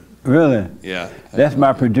answer it. Really? Yeah. That's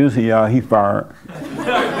my producer, y'all. He fired.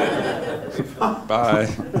 Bye.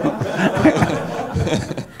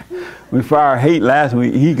 We fired Hate last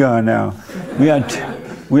week. He gone now. We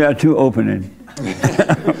had two openings.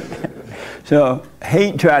 So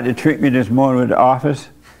Hate tried to trick me this morning with the office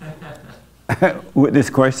with this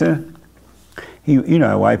question. You know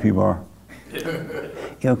how white people are.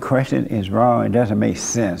 Your question is wrong. It doesn't make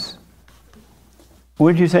sense.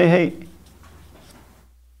 What did you say, Hate?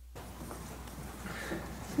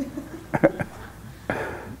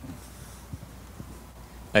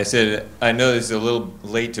 I said, I know it's a little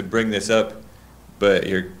late to bring this up, but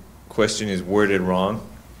your question is worded wrong,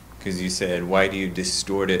 because you said, why do you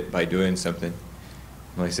distort it by doing something?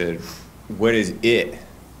 And I said, what is it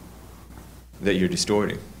that you're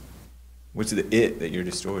distorting? What's the it that you're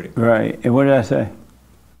distorting? Right. And what did I say?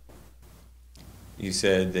 You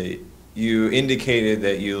said that you indicated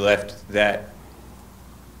that you left that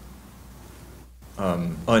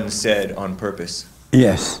unsaid on purpose.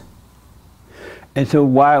 Yes. And so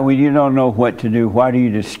when you don't know what to do, why do you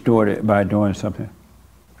distort it by doing something?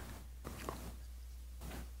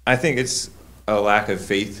 I think it's a lack of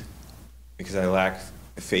faith, because I lack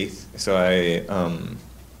faith. So I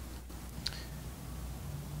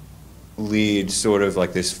lead sort of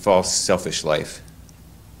like this false, selfish life.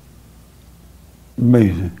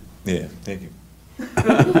 Amazing. Yeah, thank you.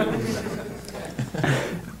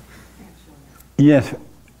 Yes.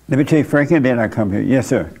 Let me take Franklin, then I come here. Yes,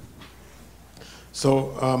 sir.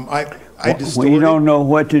 So I distort when you it. don't know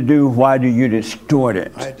what to do, why do you distort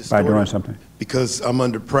it by doing something? Because I'm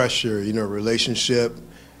under pressure, relationship.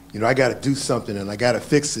 I got to do something and I got to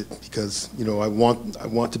fix it because, I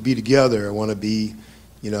want to be together. I want to be,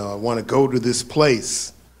 I want to go to this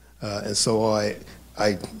place. And so I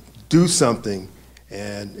do something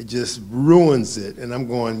and it just ruins it. And I'm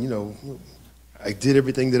going, I did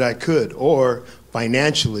everything that I could. Or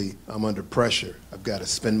financially, I'm under pressure. I've got to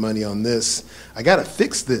spend money on this. I got to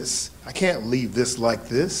fix this. I can't leave this like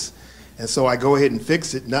this. And so I go ahead and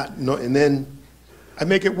fix it, and then I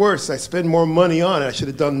make it worse. I spend more money on it. I should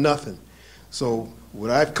have done nothing. So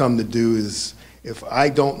what I've come to do is, if I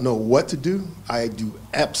don't know what to do, I do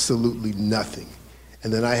absolutely nothing.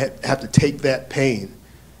 And then I have to take that pain,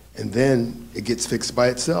 and then it gets fixed by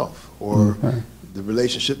itself. Or the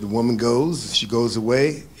relationship, the woman goes, she goes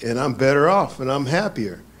away, and I'm better off, and I'm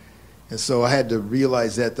happier. And so I had to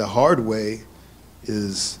realize that the hard way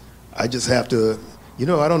is I just have to, I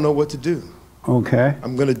don't know what to do. Okay.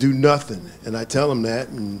 I'm going to do nothing. And I tell them that,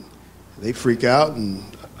 and they freak out, and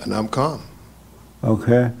I'm calm.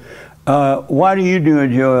 Okay. Why do you do it,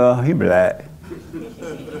 Joel? He black.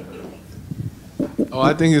 Oh,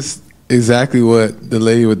 I think it's exactly what the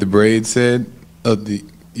lady with the braids said. The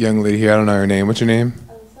young lady here, I don't know her name. What's your name?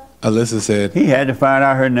 Alyssa said. He had to find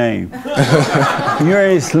out her name. You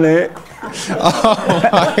ain't slick. Oh,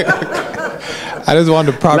 my God. I just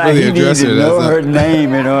wanted to properly address her. You need to know her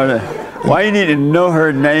name in order. Why you need to know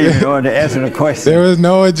her name in order to answer the question? There was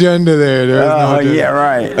no agenda there. There was no agenda. Yeah,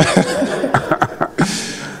 right.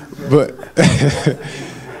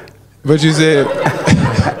 But you said.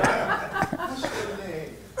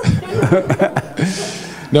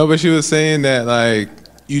 No, but she was saying that, like,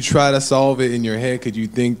 you try to solve it in your head because you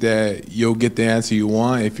think that you'll get the answer you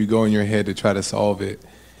want if you go in your head to try to solve it.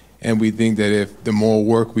 And we think that if the more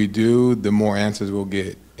work we do, the more answers we'll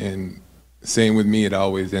get. And same with me, it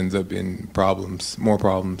always ends up in problems, more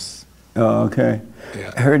problems. Oh, okay.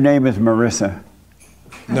 Yeah. Her name is Marissa.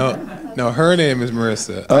 No, her name is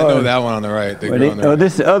Marissa. I know that one on the right. The girl on the right.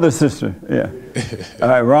 This is the other sister. Yeah. All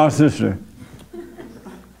right, wrong sister.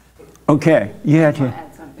 Okay, you had to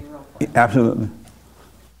add something real quick. Absolutely.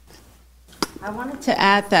 I wanted to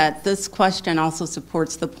add that this question also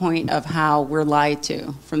supports the point of how we're lied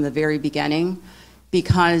to from the very beginning,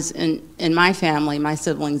 because in my family, my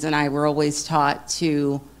siblings and I were always taught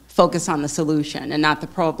to focus on the solution and not the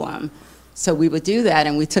problem. So we would do that,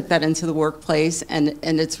 and we took that into the workplace, and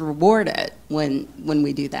it's rewarded when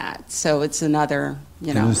we do that. So it's another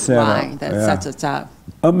lie that sets us up.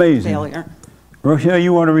 Amazing. Failure. Rochelle,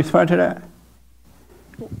 you want to respond to that?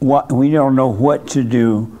 We don't know what to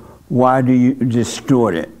do. Why do you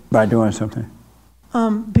distort it by doing something?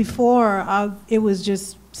 Before, it was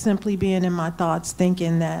just simply being in my thoughts,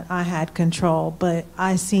 thinking that I had control. But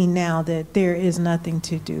I see now that there is nothing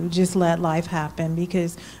to do. Just let life happen,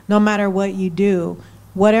 because no matter what you do,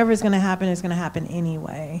 whatever's going to happen is going to happen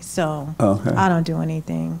anyway. So I don't do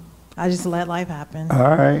anything. I just let life happen.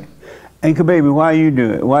 All right. Anchor Baby, why you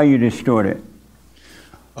do it? Why you distort it?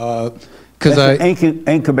 Because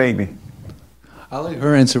Anchor Baby. I like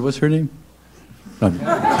her answer. What's her name?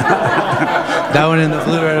 That one in the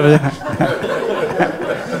blue right over there.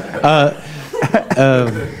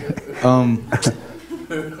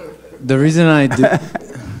 The reason I did,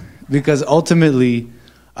 because ultimately,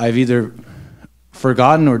 I've either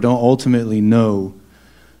forgotten or don't ultimately know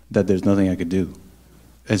that there's nothing I could do,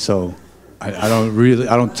 and so I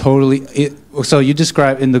don't totally. So you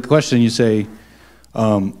describe in the question, you say,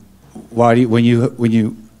 why do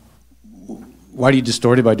you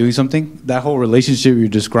distort it by doing something? That whole relationship you're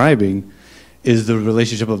describing is the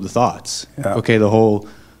relationship of the thoughts. Yeah. Okay, the whole,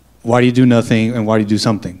 why do you do nothing and why do you do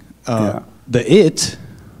something? I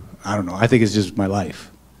don't know, I think it's just my life.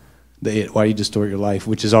 Why do you distort your life,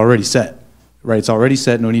 which is already set, right? It's already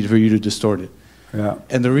set, no need for you to distort it. Yeah.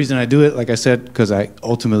 And the reason I do it, like I said, because I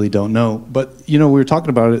ultimately don't know. But, we were talking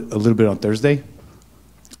about it a little bit on Thursday,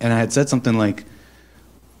 and I had said something like,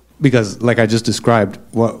 because like I just described,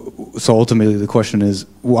 so ultimately the question is,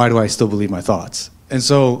 why do I still believe my thoughts? And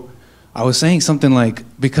so I was saying something like,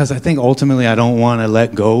 because I think ultimately I don't want to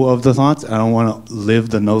let go of the thoughts. I don't want to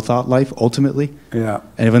live the no-thought life, ultimately. Yeah.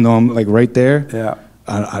 And even though I'm like right there, yeah.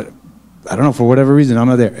 I don't know, for whatever reason, I'm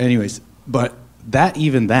not there. Anyways, but that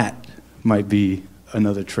might be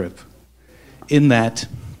another trip. In that,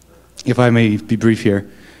 if I may be brief here,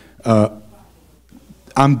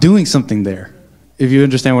 I'm doing something there. If you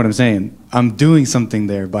understand what I'm saying, I'm doing something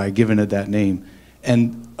there by giving it that name.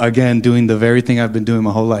 And again, doing the very thing I've been doing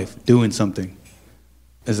my whole life, doing something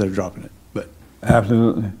instead of dropping it. But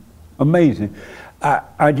absolutely. Amazing.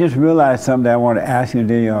 I just realized something that I want to ask you,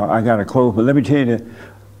 then I got to close, but let me tell you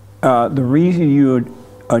that the reason you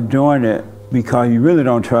are doing it, because you really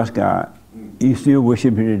don't trust God. You still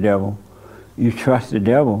worshiping the devil. You trust the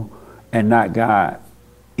devil and not God.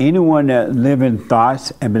 Anyone that live in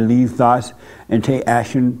thoughts and believe thoughts and take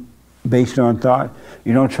action based on thought,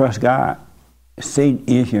 you don't trust God. Satan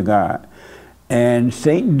is your God. And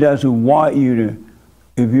Satan doesn't want you to,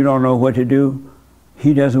 if you don't know what to do,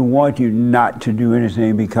 he doesn't want you not to do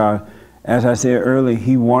anything, because, as I said earlier,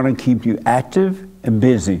 he wants to keep you active and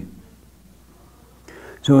busy.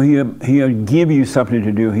 So he'll give you something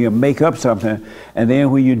to do. He'll make up something, and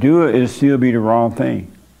then when you do it, it'll still be the wrong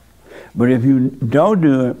thing. But if you don't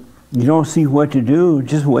do it, you don't see what to do,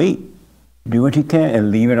 just wait. Do what you can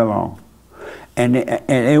and leave it alone. And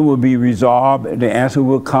it will be resolved. The answer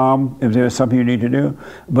will come if there's something you need to do,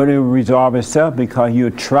 but it will resolve itself because you're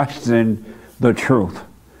trusting the truth.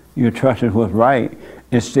 You're trusting what's right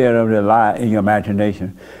instead of the lie in your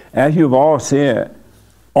imagination. As you've all said,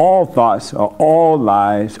 all thoughts are all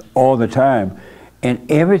lies all the time, and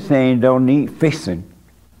everything don't need fixing.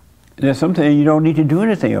 There's something you don't need to do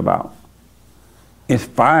anything about. It's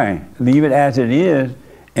fine. Leave it as it is,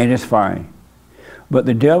 and it's fine. But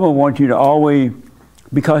the devil wants you to always,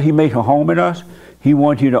 because he makes a home in us, he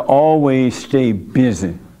wants you to always stay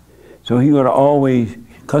busy. So he going to always,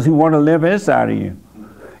 because he wants to live inside of you.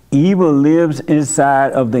 Evil lives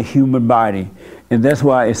inside of the human body, and that's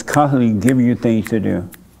why it's constantly giving you things to do.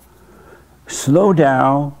 Slow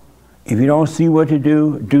down. If you don't see what to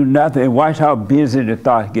do, do nothing. And watch how busy the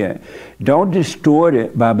thoughts get. Don't distort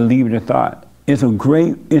it by believing the thought. It's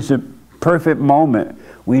a perfect moment.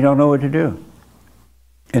 We don't know what to do.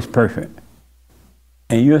 It's perfect.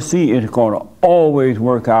 And you'll see it's going to always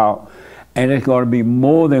work out, and it's going to be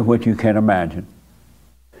more than what you can imagine.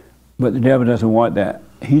 But the devil doesn't want that.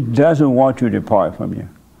 He doesn't want you to depart from you.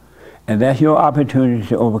 And that's your opportunity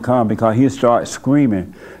to overcome, because he'll start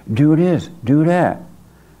screaming, do this, do that.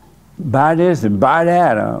 Buy this and buy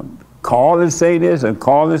that. Call and say this and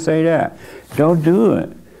call and say that. Don't do it.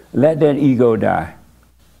 Let that ego die.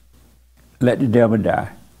 Let the devil die.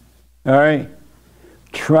 All right?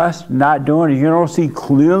 Trust not doing it. You don't see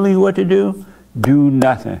clearly what to do, do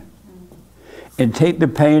nothing. And take the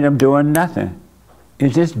pain of doing nothing.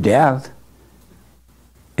 It's just death.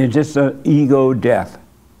 It's just an ego death.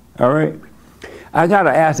 All right? I got to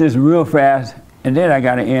ask this real fast, and then I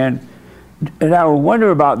got to end. And I wonder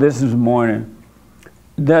about this morning.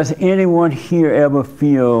 Does anyone here ever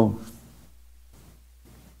feel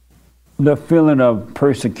the feeling of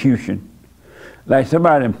persecution? Like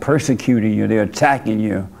somebody persecuting you, they're attacking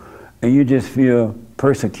you, and you just feel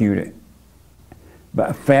persecuted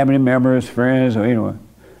by family members, friends, or anyone.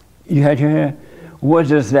 You had your hand? What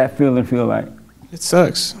does that feeling feel like? It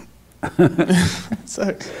sucks. It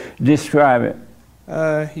sucks. Describe it.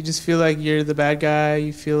 You just feel like you're the bad guy.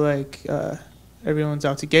 You feel like everyone's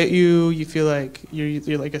out to get you. You feel like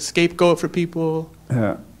you're like a scapegoat for people.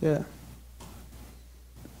 Yeah. Yeah.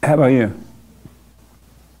 How about you?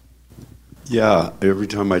 Yeah, every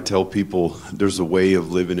time I tell people there's a way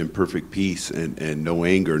of living in perfect peace and no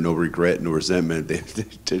anger, no regret, no resentment, they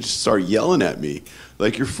just start yelling at me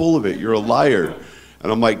like, you're full of it, you're a liar.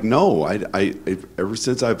 And I'm like, no, I ever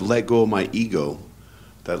since I've let go of my ego,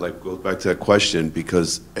 that like goes back to that question,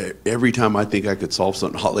 because every time I think I could solve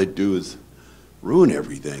something, all I do is ruin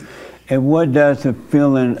everything. And what does the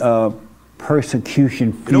feeling of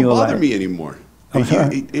persecution feel like? It don't bother me anymore. I'm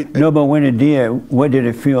sorry? No, but when it did, what did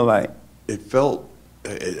it feel like? It felt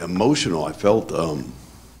emotional. I felt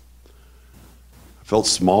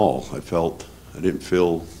small. I didn't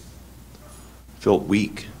felt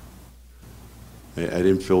weak. I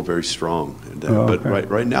didn't feel very strong. And, okay. But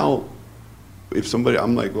right now, if somebody,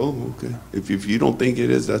 I'm like, oh, okay. If you don't think it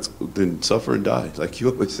is, then suffer and die, like you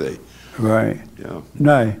always say. Right. Yeah.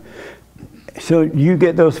 No. So you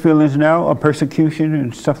get those feelings now of persecution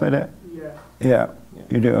and stuff like that? Yeah. Yeah.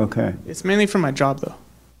 You do? Okay. It's mainly from my job, though.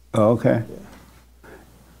 Oh, okay. Yeah.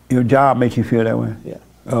 Your job makes you feel that way? Yeah.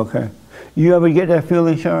 Okay. You ever get that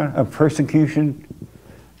feeling, Sean, of persecution?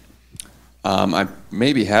 I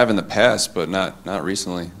maybe have in the past, but not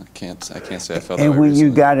recently. I can't say I felt that way And when recently.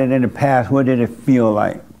 you got it in the past, what did it feel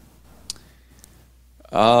like?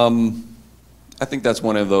 I think that's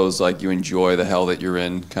one of those, like, you enjoy the hell that you're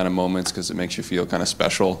in kind of moments because it makes you feel kind of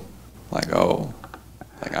special. Like, oh.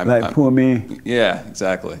 I'm poor me? Yeah,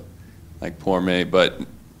 exactly. Like, poor me. But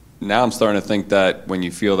now I'm starting to think that when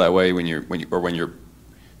you feel that way, when you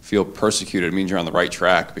feel persecuted, it means you're on the right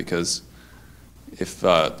track, because if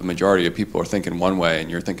the majority of people are thinking one way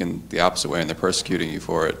and you're thinking the opposite way and they're persecuting you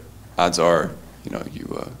for it, odds are, you might be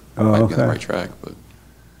on the right track. But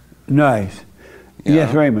nice. Yeah.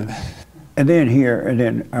 Yes, Raymond. And then here, and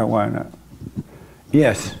then why not?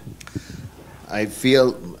 Yes. I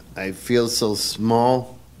feel so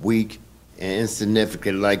small, weak, and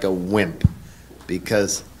insignificant, like a wimp,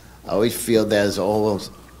 because I always feel that it's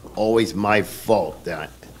always my fault, that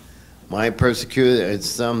my persecutor, and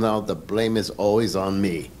somehow the blame is always on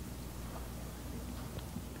me.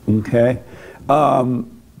 Okay.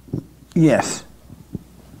 Yes.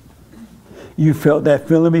 You felt that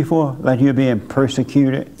feeling before, like you're being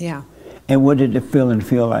persecuted? Yeah. And what did the feeling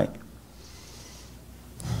feel like?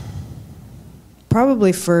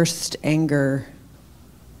 Probably first anger,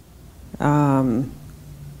 and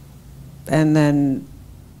then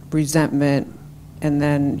resentment, and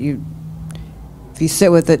then if you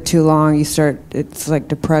sit with it too long, it's like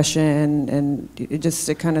depression, and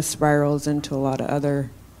it kind of spirals into a lot of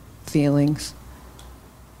other feelings.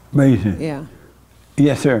 Amazing. Yeah.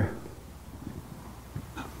 Yes, sir.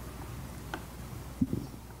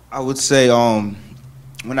 I would say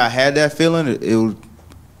when I had that feeling,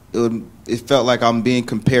 it felt like I'm being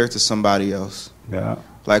compared to somebody else. Yeah.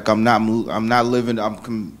 Like I'm not living. I'm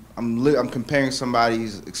comparing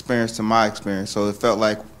somebody's experience to my experience. So it felt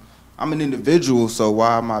like I'm an individual. So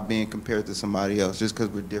why am I being compared to somebody else just because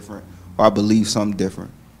we're different or I believe something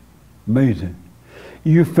different? Amazing.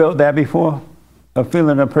 You felt that before? A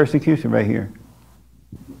feeling of persecution right here?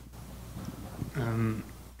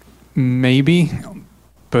 Maybe,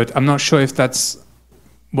 but I'm not sure if that's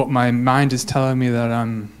what my mind is telling me that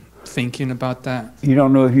I'm thinking about that. You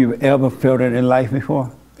don't know if you've ever felt it in life before?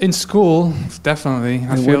 In school, definitely.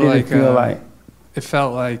 And what did it feel like? It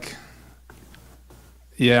felt like,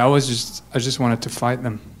 yeah, I just wanted to fight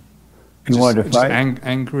them. You wanted to fight?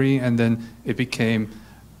 Angry, and then it became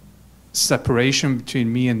separation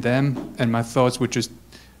between me and them, and my thoughts would just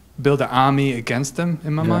build an army against them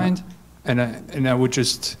in my mind, and I would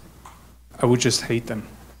just hate them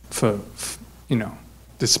for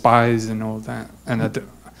despise and all that. And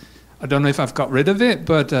I don't know if I've got rid of it,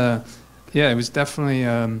 but yeah, it was definitely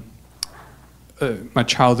my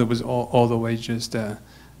childhood was all the way just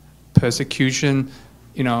persecution.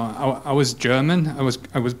 I was German. I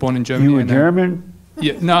was born in Germany. You were German?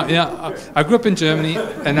 Yeah, I grew up in Germany,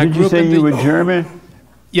 and I Did grew you up say in you were German?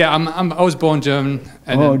 Yeah, I was born German.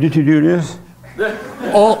 And did you do this?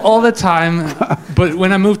 all the time, but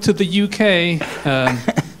when I moved to the UK,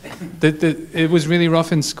 it was really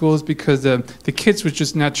rough in schools because the kids would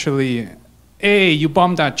just naturally, hey, you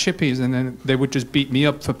bombed our chippies, and then they would just beat me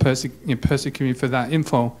up for persecuting me for that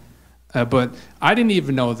info. But I didn't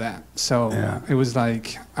even know that, so it was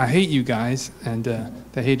like, I hate you guys, and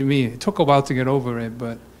they hated me. It took a while to get over it,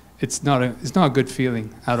 but it's not a good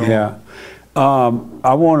feeling at all. Yeah.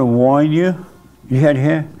 I want to warn you. You had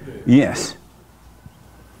hair? Yes.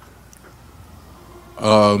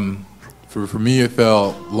 For me, it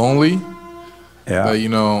felt lonely. Yeah. But,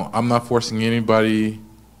 I'm not forcing anybody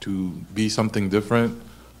to be something different.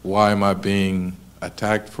 Why am I being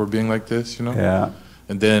attacked for being like this? Yeah.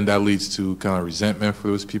 And then that leads to kind of resentment for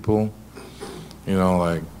those people.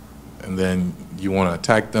 And then you want to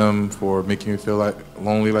attack them for making you feel like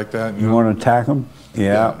lonely like that. You want to attack them?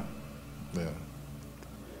 Yeah. Yeah.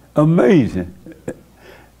 Amazing.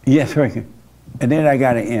 Yes, Ricky. And then I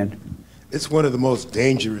got to end. It's one of the most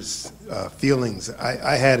dangerous feelings.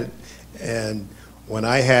 I had it, and when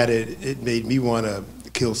I had it, it made me want to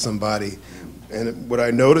kill somebody. And what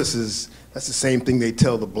I notice is that's the same thing they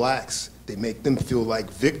tell the blacks. They make them feel like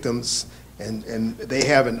victims, and they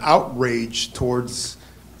have an outrage towards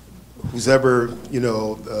who's ever,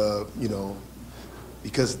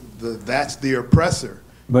 because that's the oppressor.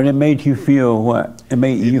 But it made you feel what? It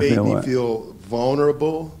made you feel what? It made me feel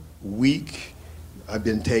vulnerable, weak. I've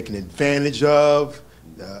been taken advantage of.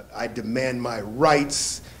 I demand my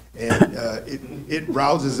rights, and it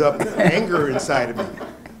rouses up anger inside of me.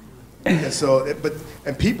 And so,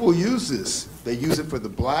 and people use this. They use it for the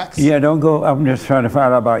blacks. Yeah, don't go. I'm just trying to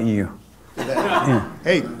find out about you.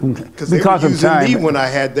 Hey, because they were using me when I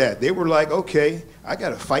had that. They were like, okay, I got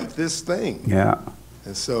to fight this thing. Yeah.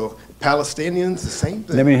 And so Palestinians, the same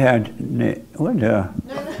thing. Let me have what the?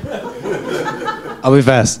 I'll be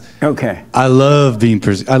fast. Okay. I love being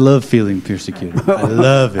I love feeling persecuted. I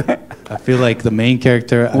love it. I feel like the main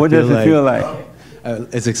character. What does it feel like?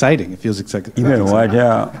 It's exciting. It feels exciting. You better watch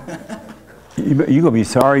out. You're going to be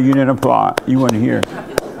sorry you didn't apply. You weren't here.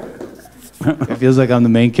 It feels like I'm the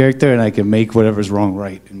main character and I can make whatever's wrong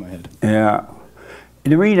right in my head. Yeah.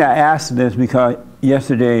 The reason I asked this because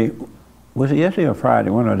yesterday, was it yesterday or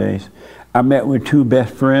Friday, one of the days, I met with two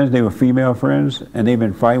best friends. They were female friends, and they've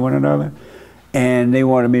been fighting one another. And they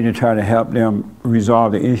wanted me to try to help them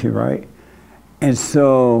resolve the issue, right? And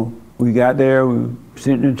so we got there, we were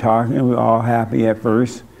sitting and talking, and we were all happy at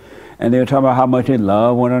first. And they were talking about how much they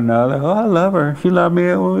love one another. Oh, I love her. She loved me.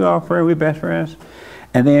 We were all friends. We best friends.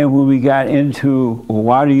 And then when we got into, well,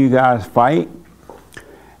 why do you guys fight?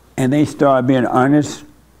 And they started being honest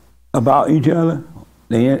about each other.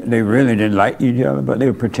 They really didn't like each other, but they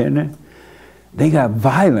were pretending. They got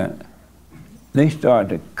violent. They started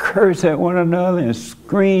to curse at one another and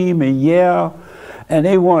scream and yell, and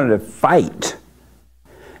they wanted to fight.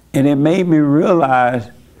 And it made me realize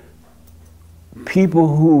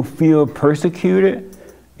people who feel persecuted,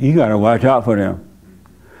 You got to watch out for them.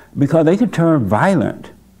 Because they can turn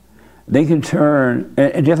violent. They can turn,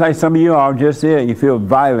 and just like some of you all just said, you feel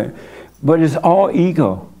violent. But it's all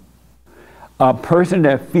ego. A person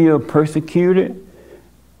that feels persecuted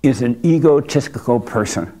is an egotistical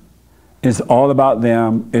person. It's all about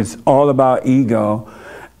them. It's all about ego.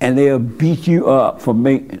 And they'll beat you up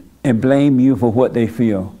and blame you for what they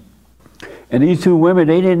feel. And these two women,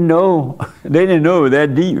 they didn't know it was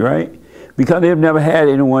that deep, right? Because they've never had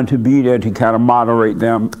anyone to be there to kind of moderate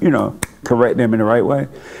them, correct them in the right way.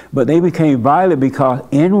 But they became violent because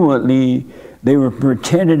inwardly they were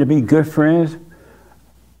pretending to be good friends.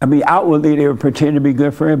 I mean, outwardly they were pretending to be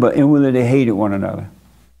good friends, but inwardly they hated one another.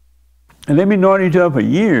 And they've been knowing each other for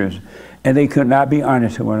years, and they could not be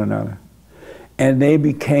honest with one another. And they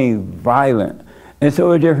became violent. And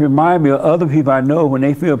so it just reminds me of other people I know, when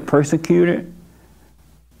they feel persecuted,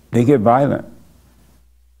 they get violent.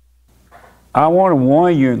 I want to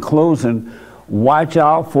warn you in closing, watch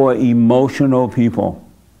out for emotional people.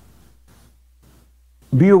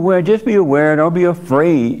 Be aware, just be aware, don't be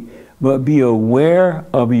afraid, but be aware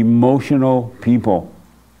of emotional people.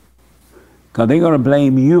 Because they're going to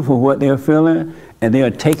blame you for what they're feeling, and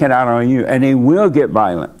they'll take it out on you, and they will get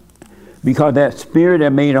violent. Because that spirit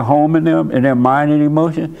that made a home in them, in their mind and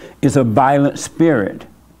emotion, is a violent spirit.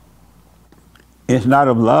 It's not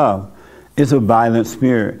of love. It's a violent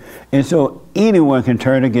spirit. And so anyone can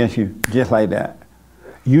turn against you just like that.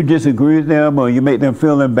 You disagree with them or you make them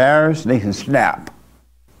feel embarrassed, they can snap.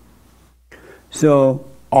 So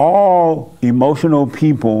all emotional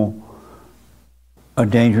people are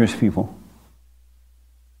dangerous people.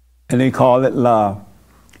 And they call it love.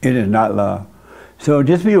 It is not love. So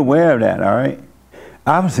just be aware of that, all right?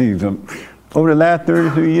 I've seen them. Over the last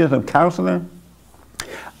 33 years of counseling,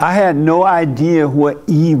 I had no idea what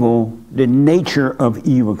evil, the nature of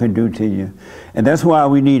evil can do to you. And that's why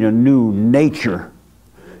we need a new nature.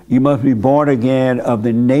 You must be born again of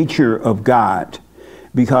the nature of God.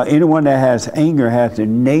 Because anyone that has anger has the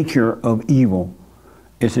nature of evil.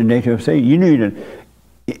 It's the nature of Satan.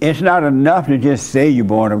 It's not enough to just say you're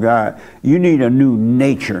born of God. You need a new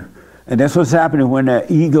nature. And that's what's happening when that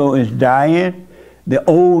ego is dying. The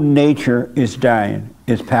old nature is dying.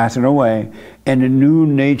 It's passing away. And the new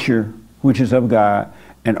nature, which is of God,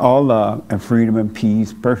 and all love and freedom and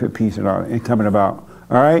peace, perfect peace and all, is coming about.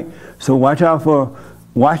 All right? So watch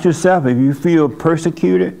yourself. If you feel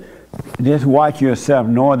persecuted, just watch yourself,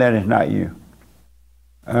 knowing that it's not you.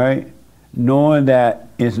 All right? Knowing that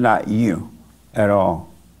it's not you at all.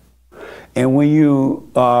 And when you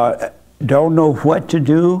don't know what to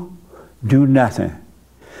do, do nothing.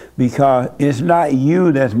 Because it's not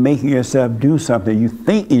you that's making yourself do something. You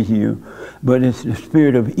think it's you, but it's the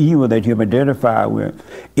spirit of evil that you've identified with.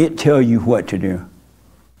 It tells you what to do.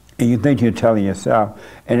 And you think you're telling yourself,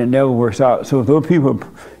 and it never works out. So if those people,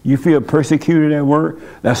 you feel persecuted at work,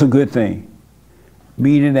 that's a good thing.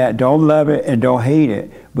 Meaning that don't love it and don't hate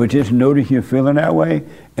it, but just notice you're feeling that way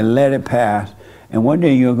and let it pass. And one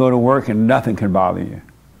day you'll go to work and nothing can bother you.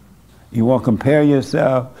 You won't compare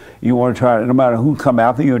yourself. You want to try, no matter who come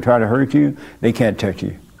after you and try to hurt you, they can't touch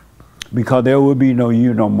you. Because there will be no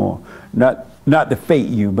you no more. Not the fake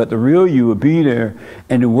you, but the real you will be there,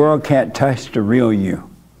 and the world can't touch the real you.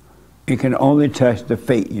 It can only touch the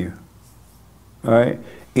fake you. All right?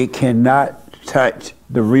 It cannot touch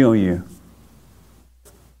the real you.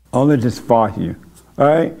 Only the false you. All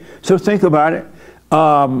right? So think about it.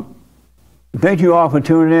 Thank you all for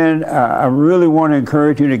tuning in. I really want to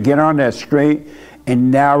encourage you to get on that straight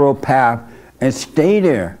and narrow path and stay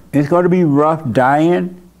there. It's going to be rough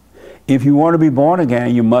dying. If you want to be born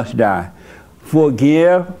again, you must die.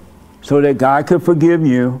 Forgive so that God could forgive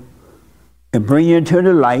you and bring you into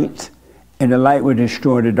the light, and the light will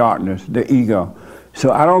destroy the darkness, the ego.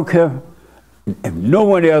 So I don't care if no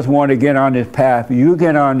one else wants to get on this path, you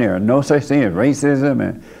get on there. No such thing as racism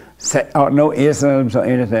and no isms or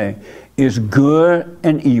anything. It's good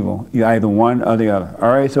and evil. You're either one or the other.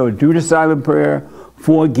 All right, so do the silent prayer,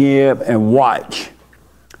 forgive, and watch.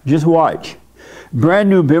 Just watch. Brand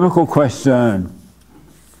new biblical question.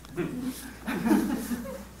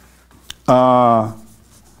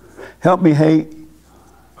 Help me, hate.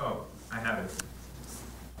 Oh, I have it.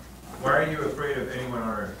 Why are you afraid of anyone on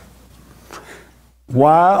earth?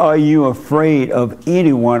 Why are you afraid of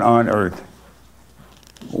anyone on earth?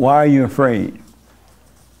 Why are you afraid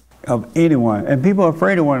of anyone? And people are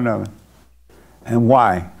afraid of one another. And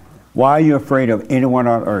why? Why are you afraid of anyone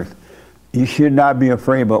on earth? You should not be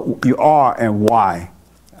afraid, but you are, and why?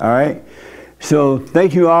 All right? So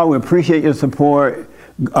thank you all. We appreciate your support.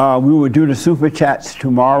 We will do the super chats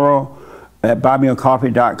tomorrow at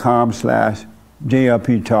buymeacoffee.com/.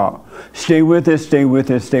 JLP Talk. Stay with us, stay with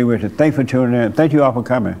us, stay with us. Thanks for tuning in. Thank you all for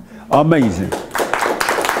coming. Amazing.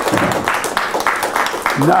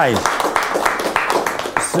 Nice.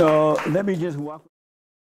 So let me just walk.